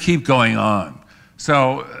it's going to keep going on.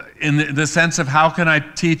 So in the sense of how can I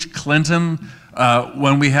teach Clinton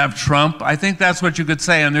when we have Trump, I think that's what you could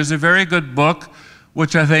say. And there's a very good book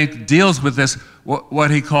which I think deals with this,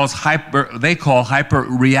 what he calls they call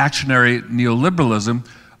hyper-reactionary neoliberalism,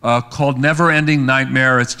 called Never Ending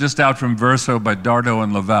Nightmare. It's just out from Verso by Dardo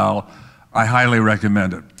and Laval. I highly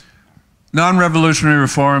recommend it. Non-revolutionary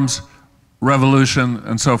reforms, revolution,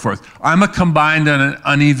 and so forth. I'm a combined and an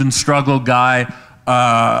uneven struggle guy.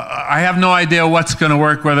 I have no idea what's going to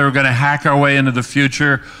work, whether we're going to hack our way into the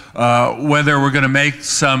future, whether we're going to make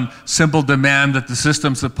some simple demand that the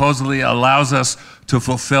system supposedly allows us to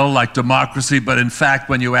fulfill, like democracy, but in fact,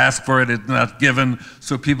 when you ask for it, it's not given,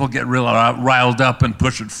 so people get real riled up and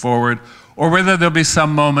push it forward, or whether there'll be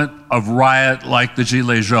some moment of riot like the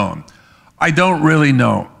Gilets jaunes. I don't really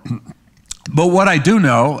know. But what I do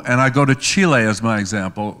know, and I go to Chile as my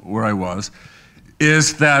example, where I was,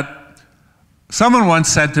 is that someone once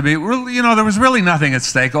said to me, you know, there was really nothing at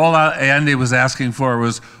stake. All Andy was asking for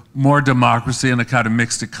was more democracy and a kind of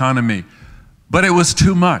mixed economy. But it was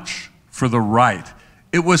too much for the right.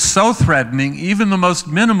 It was so threatening, even the most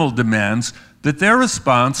minimal demands, that their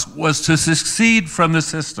response was to secede from the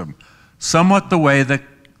system, somewhat the way that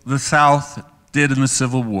the South did in the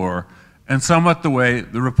Civil War, and somewhat the way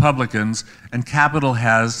the Republicans and capital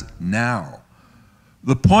has now.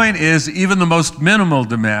 The point is, even the most minimal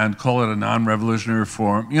demand, call it a non-revolutionary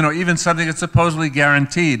reform, you know, even something that's supposedly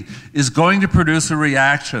guaranteed, is going to produce a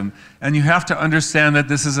reaction, and you have to understand that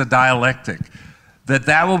this is a dialectic,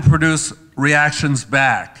 that will produce reactions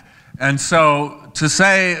back. And so to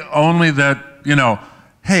say only that, you know,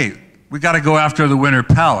 hey, we got to go after the Winter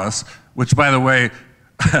Palace, which, by the way,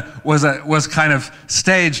 was kind of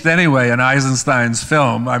staged anyway in Eisenstein's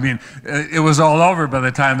film. I mean, it was all over by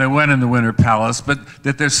the time they went in the Winter Palace, but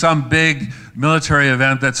that there's some big military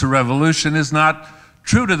event that's a revolution is not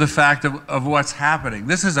true to the fact of what's happening.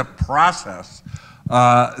 This is a process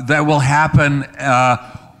that will happen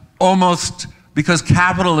almost because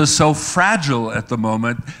capital is so fragile at the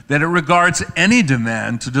moment that it regards any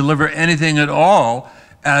demand to deliver anything at all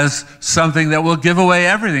as something that will give away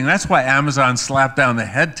everything. That's why Amazon slapped down the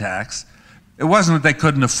head tax. It wasn't that they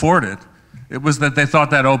couldn't afford it. It was that they thought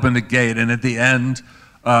that opened a gate, and at the end,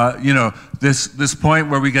 you know, this point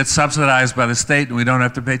where we get subsidized by the state and we don't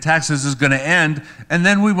have to pay taxes is going to end, and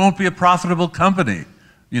then we won't be a profitable company,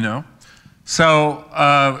 you know? So,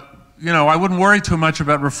 you know, I wouldn't worry too much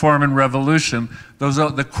about reform and revolution. Those are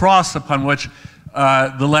the cross upon which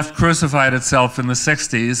the left crucified itself in the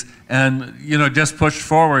 60s and, you know, just pushed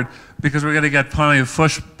forward because we're going to get plenty of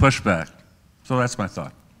pushback. So that's my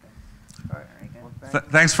thought.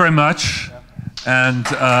 Thanks very much. And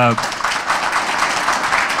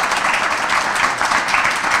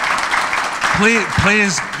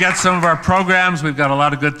please get some of our programs. We've got a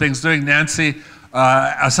lot of good things doing. Nancy,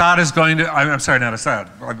 Assad is going to, I'm sorry, not Assad.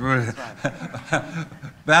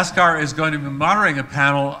 Bhaskar is going to be moderating a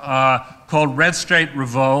panel called Red State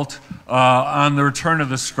Revolt on the return of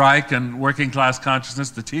the strike and working class consciousness,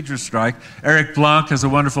 the teacher's strike. Eric Blanc has a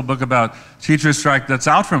wonderful book about teacher's strike that's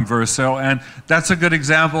out from Verso, and that's a good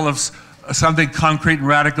example of something concrete and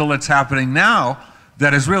radical that's happening now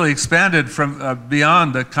that has really expanded from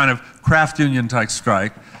beyond the kind of craft union type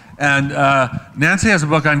strike. And Nancy has a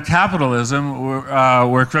book on capitalism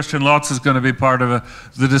where Christian Lotz is going to be part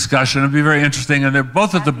of the discussion. It'll be very interesting. And they're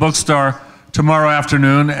both at the bookstore tomorrow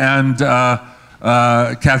afternoon. And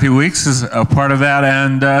Kathy Weeks is a part of that,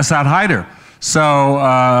 and Assad Haider. So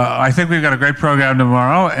I think we've got a great program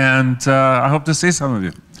tomorrow, and I hope to see some of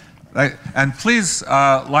you. And please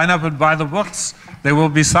line up and buy the books. They will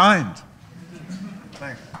be signed.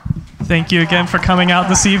 Thank you again for coming out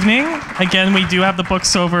this evening. Again, we do have the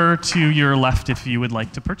books over to your left if you would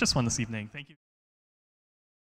like to purchase one this evening. Thank you.